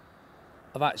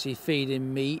of actually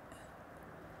feeding meat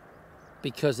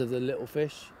because of the little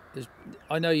fish.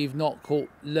 I know you've not caught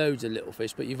loads of little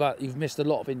fish, but you've missed a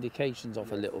lot of indications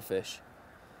off a little fish.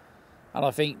 And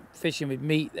I think fishing with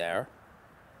meat there,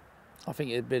 I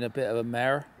think it'd been a bit of a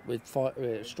mare with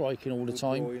striking all the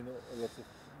time.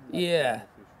 Yeah.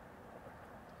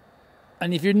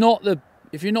 And if you're not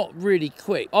really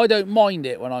quick, I don't mind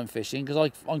it when I'm fishing,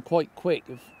 because I'm quite quick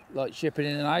of like shipping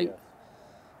in and out. Yeah.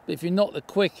 But if you're not the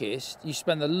quickest, you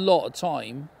spend a lot of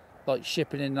time like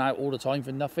shipping in and out all the time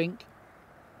for nothing.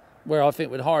 Where I think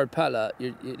with hard pellet,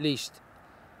 you're at least,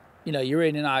 you know, you're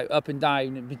in and out, up and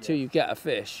down until you get a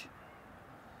fish.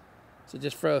 So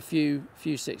just throw a few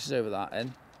sixes over that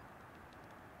end.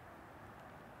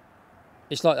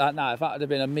 It's like that now. If that had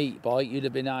been a meat bite, you'd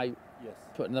have been out,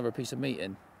 put another piece of meat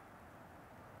in.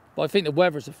 But I think the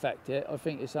weather's affected it. I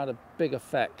think it's had a big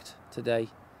effect today.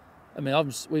 I mean,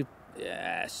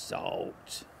 yeah,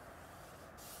 Zsolt.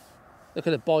 Look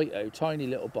at the bite though, tiny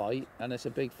little bite, and it's a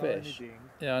big fish. Tiny ding.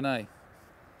 Yeah, I know.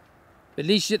 At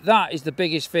least that is the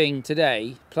biggest thing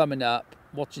today, plumbing up,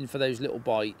 watching for those little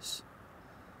bites.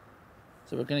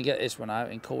 So we're going to get this one out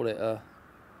and call it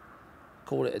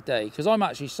a day. Because I'm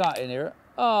actually sat in here.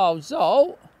 Oh,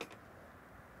 Zsolt.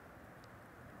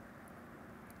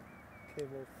 Came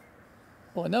off.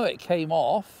 Well, I know it came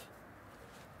off.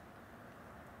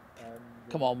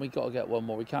 Come on, we got to get one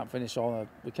more. We can't finish on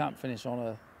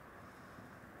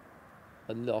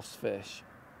a lost fish.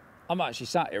 I'm actually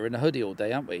sat here in a hoodie all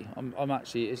day, aren't we?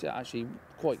 It's actually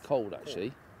quite cold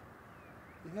actually.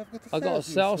 You have got I got a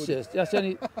Celsius. That's the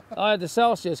only. I had the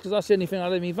Celsius because that's the only thing I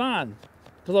had in my van.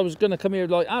 Because I was going to come here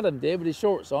like Adam did with his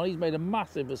shorts on. He's made a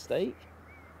massive mistake.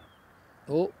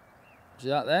 Oh, see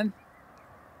that then?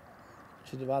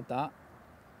 Should have had that.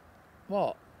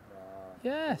 What?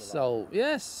 Yes, so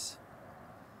yes.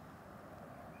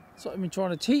 That's what I've been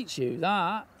trying to teach you.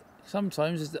 That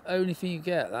sometimes is the only thing you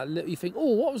get. That little, you think,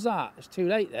 oh, what was that? It's too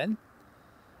late then.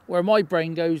 Where my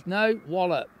brain goes, no,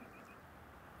 wallop.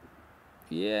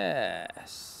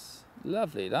 Yes,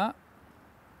 lovely that.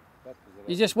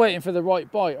 You're just waiting for the right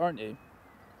bite, aren't you?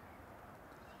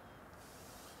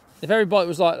 If every bite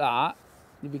was like that,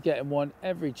 you'd be getting one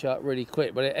every chuck really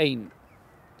quick, but it ain't.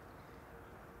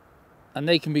 And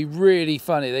they can be really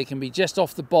funny. They can be just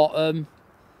off the bottom.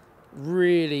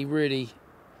 Really, really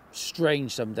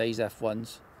strange some days,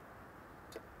 F1s.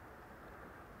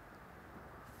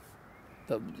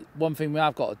 But one thing we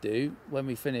have got to do when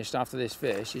we finished after this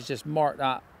fish is just mark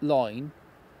that line.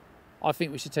 I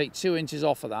think we should take 2 inches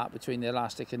off of that between the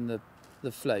elastic and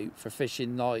the float for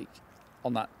fishing like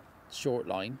on that short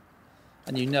line.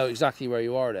 And you know exactly where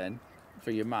you are then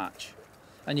for your match.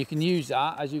 And you can use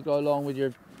that as you go along with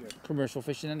your commercial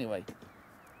fishing anyway.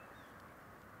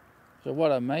 So well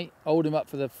done, mate. Hold him up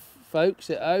for the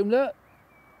folks at home, look.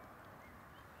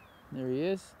 There he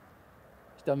is.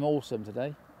 He's done awesome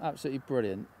today. Absolutely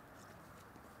brilliant.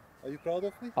 Are you proud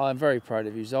of me? I'm very proud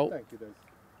of you, Zsolt. Thank you, Des.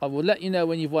 I will let you know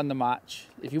when you've won the match.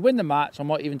 If you win the match, I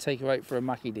might even take you out for a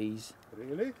Mackie D's.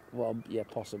 Really? Well, yeah,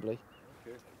 possibly.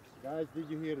 Okay. Guys,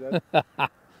 did you hear that?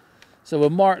 So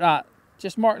we'll mark that.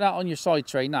 Just mark that on your side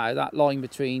tray now, that line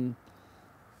between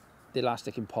the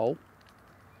elastic and pole.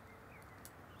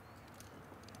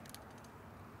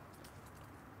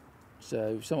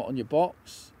 So somewhat on your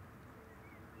box.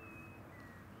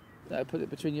 Now put it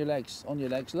between your legs, on your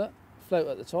legs, look. Float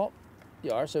at the top.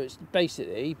 You are, so it's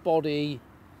basically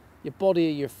your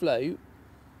body of your float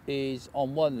is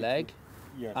on one leg,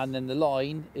 Yes. and then the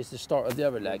line is the start of the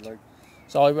other leg.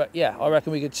 So I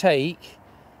reckon we could take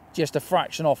just a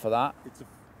fraction off of that. It's a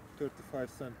 35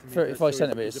 centimeters. 35 so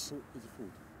centimeters. It's a foot.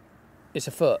 It's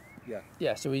a foot. Yeah.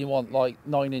 Yeah, so we want like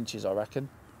 9 inches, I reckon.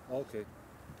 Okay.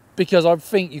 Because I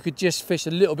think you could just fish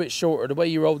a little bit shorter, the way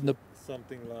you're holding the...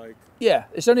 Something like... Yeah,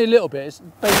 it's only a little bit. It's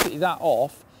basically that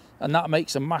off, and that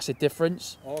makes a massive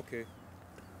difference. Okay.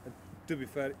 And to be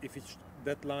fair, if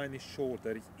that line is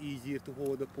shorter, it's easier to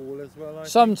hold the pole as well, I think.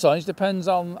 Sometimes, depends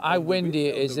on how windy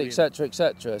it is, etc.,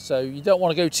 etc. So you don't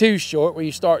want to go too short where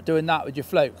you start doing that with your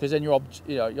float, because then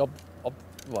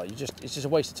it's just a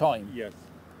waste of time. Yes.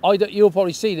 You'll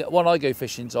probably see that when I go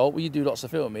fishing, Zsolt, well, you do lots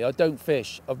of filming me. I don't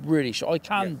fish a really short. I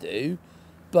can do,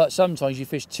 but sometimes you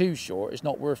fish too short. It's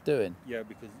not worth doing. Yeah,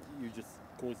 because you're just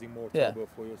causing more trouble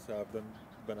for yourself than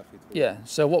benefit for you. Yeah.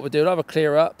 So what we'll do, we'll have a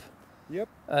clear up. Yep.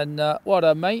 And well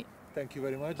done, mate. Thank you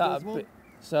very much.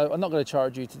 So I'm not going to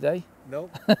charge you today. No.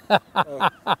 Oh,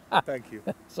 thank you.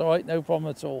 It's all right, no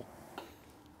problem at all.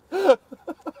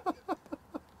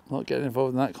 Not getting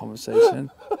involved in that conversation.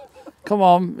 Come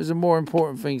on, there's more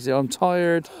important things here. I'm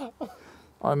tired.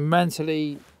 I'm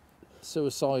mentally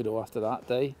suicidal after that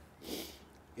day.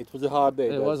 It was a hard day.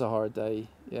 It was a hard day.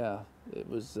 Yeah, it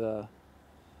was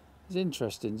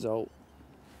interesting, Zsolt.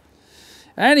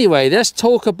 Anyway, let's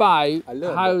talk about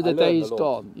how the day's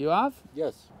gone. You have?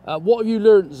 Yes. What have you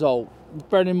learnt, Zsolt?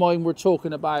 Bearing in mind we're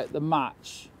talking about the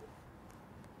match.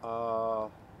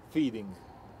 Feeding.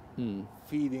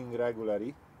 Feeding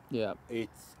regularly. Yeah.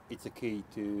 It's a key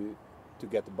to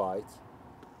get bites.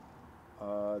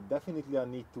 Definitely I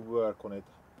need to work on it,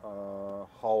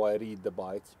 how I read the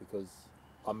bites, because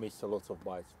I miss a lot of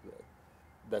bites.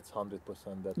 That's 100%.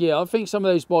 Yeah, I think some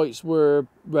of those bites were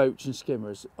roach and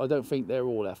skimmers. I don't think they're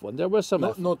all F1. There were some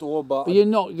not all, but you're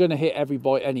not going to hit every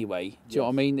bite anyway. Do you know what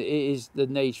I mean? It is the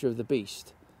nature of the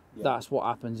beast. Yeah. That's what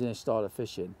happens in a style of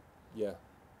fishing. Yeah,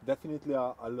 definitely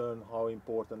I learned how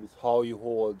important is how you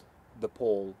hold the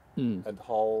pole and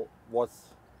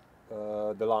what's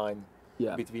the line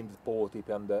between the pole tip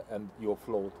and your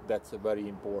float. That's very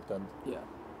important. Yeah.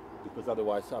 Because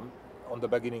otherwise on the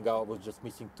beginning I was just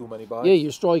missing too many bites. Yeah,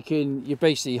 you're striking. You're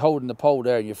basically holding the pole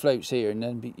there, and your float's here, and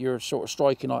then you're sort of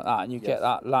striking like that, and you get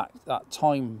that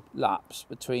time lapse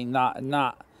between that and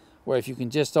that. Where if you can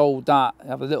just hold that,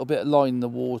 have a little bit of line in the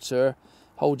water,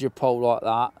 hold your pole like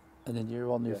that, and then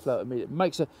you're on your float immediately. It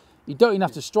makes a. You don't even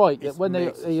have to strike. When they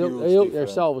hook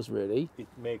themselves, really. It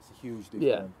makes a huge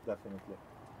difference, definitely.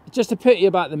 Just a pity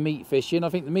about the meat fishing. I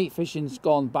think the meat fishing's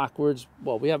gone backwards.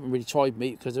 Well, we haven't really tried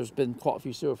meat because there's been quite a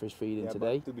few silverfish feeding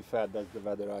today. But to be fair, that's the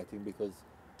weather, I think, because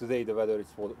today the weather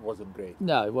wasn't great.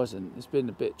 No, it wasn't. It's been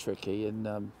a bit tricky,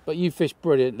 and but you fished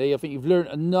brilliantly. I think you've learned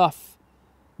enough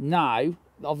now.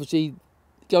 Obviously,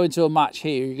 going to a match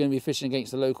here, you're going to be fishing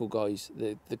against the local guys,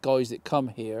 the guys that come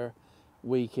here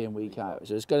week in, week out.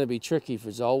 So it's going to be tricky for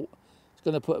Zsolt. It's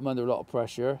going to put him under a lot of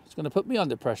pressure. It's going to put me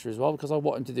under pressure as well because I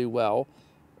want him to do well.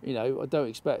 You know, I don't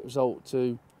expect Zsolt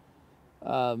to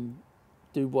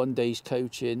do 1 day's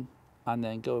coaching and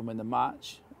then go and win the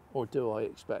match, or do I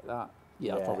expect that?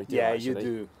 Yeah, I probably do. Yeah, actually. you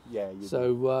do. Yeah, you do.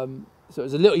 So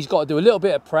it's a little. He's got to do a little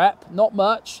bit of prep, not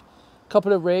much.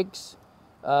 Couple of rigs,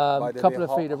 couple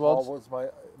of feeder rods. How was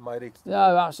my rigs today?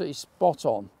 No, absolutely spot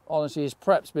on. Honestly, his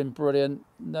prep's been brilliant.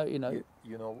 No, you know.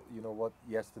 You know what?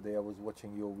 Yesterday I was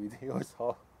watching your videos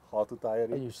how to tie a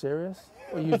rig. Are you serious?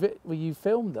 Well, you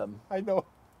filmed them. I know.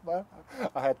 Well,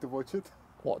 I had to watch it.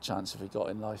 What chance have we got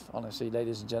in life, honestly,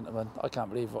 ladies and gentlemen? I can't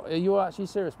believe it. Are you actually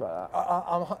serious about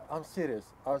that? I'm serious.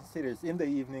 I'm serious. In the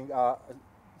evening, go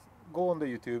on the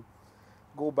YouTube,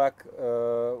 go back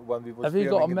when we were filming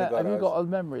in the garage. Have you got a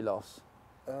memory loss?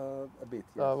 A bit,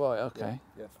 yes. Oh, right, okay.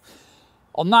 Yes.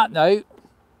 On that note,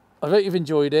 I hope you've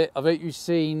enjoyed it. I hope you've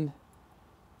seen,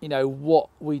 you know, what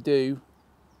we do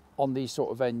on these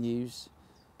sort of venues.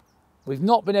 We've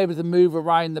not been able to move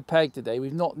around the peg today.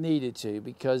 We've not needed to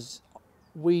because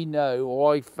we know,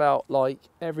 or I felt like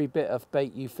every bit of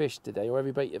bait you fished today, or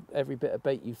every bit of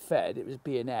bait you fed, it was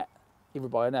being ate, either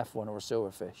by an F1 or a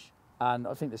silverfish. And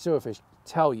I think the silverfish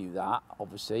tell you that,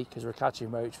 obviously, because we're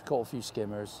catching roach, we've caught a few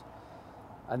skimmers,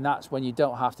 and that's when you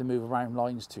don't have to move around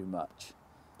lines too much.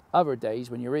 Other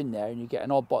days, when you're in there and you get an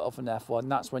odd bite off an F1,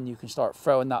 that's when you can start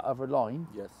throwing that other line.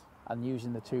 Yes. And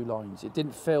using the 2 lines. It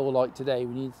didn't feel like today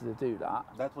we needed to do that.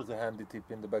 That was a handy tip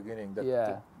in the beginning. That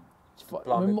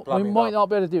we might not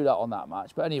be able to do that on that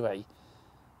match. But anyway,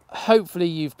 hopefully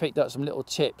you've picked up some little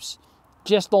tips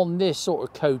just on this sort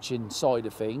of coaching side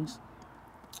of things.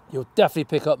 You'll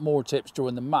definitely pick up more tips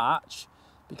during the match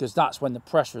because that's when the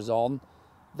pressure's on.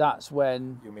 That's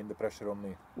when... You mean the pressure on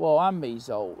me? Well, and me,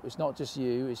 Zsolt. It's not just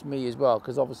you, it's me as well,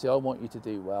 because obviously I want you to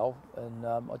do well, and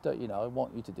I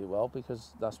want you to do well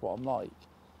because that's what I'm like.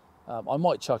 I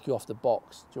might chuck you off the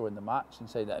box during the match and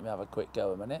say, let me have a quick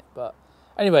go a minute. But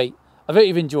anyway, I hope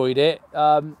you've enjoyed it.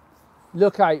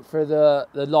 Look out for the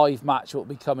live match that will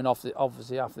be coming off,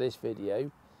 obviously, after this video.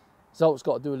 Zolt's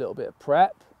got to do a little bit of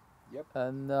prep. Yep.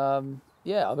 And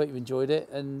yeah, I hope you've enjoyed it.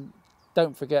 And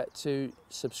don't forget to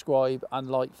subscribe and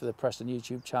like for the Preston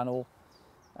YouTube channel.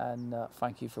 And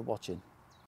thank you for watching.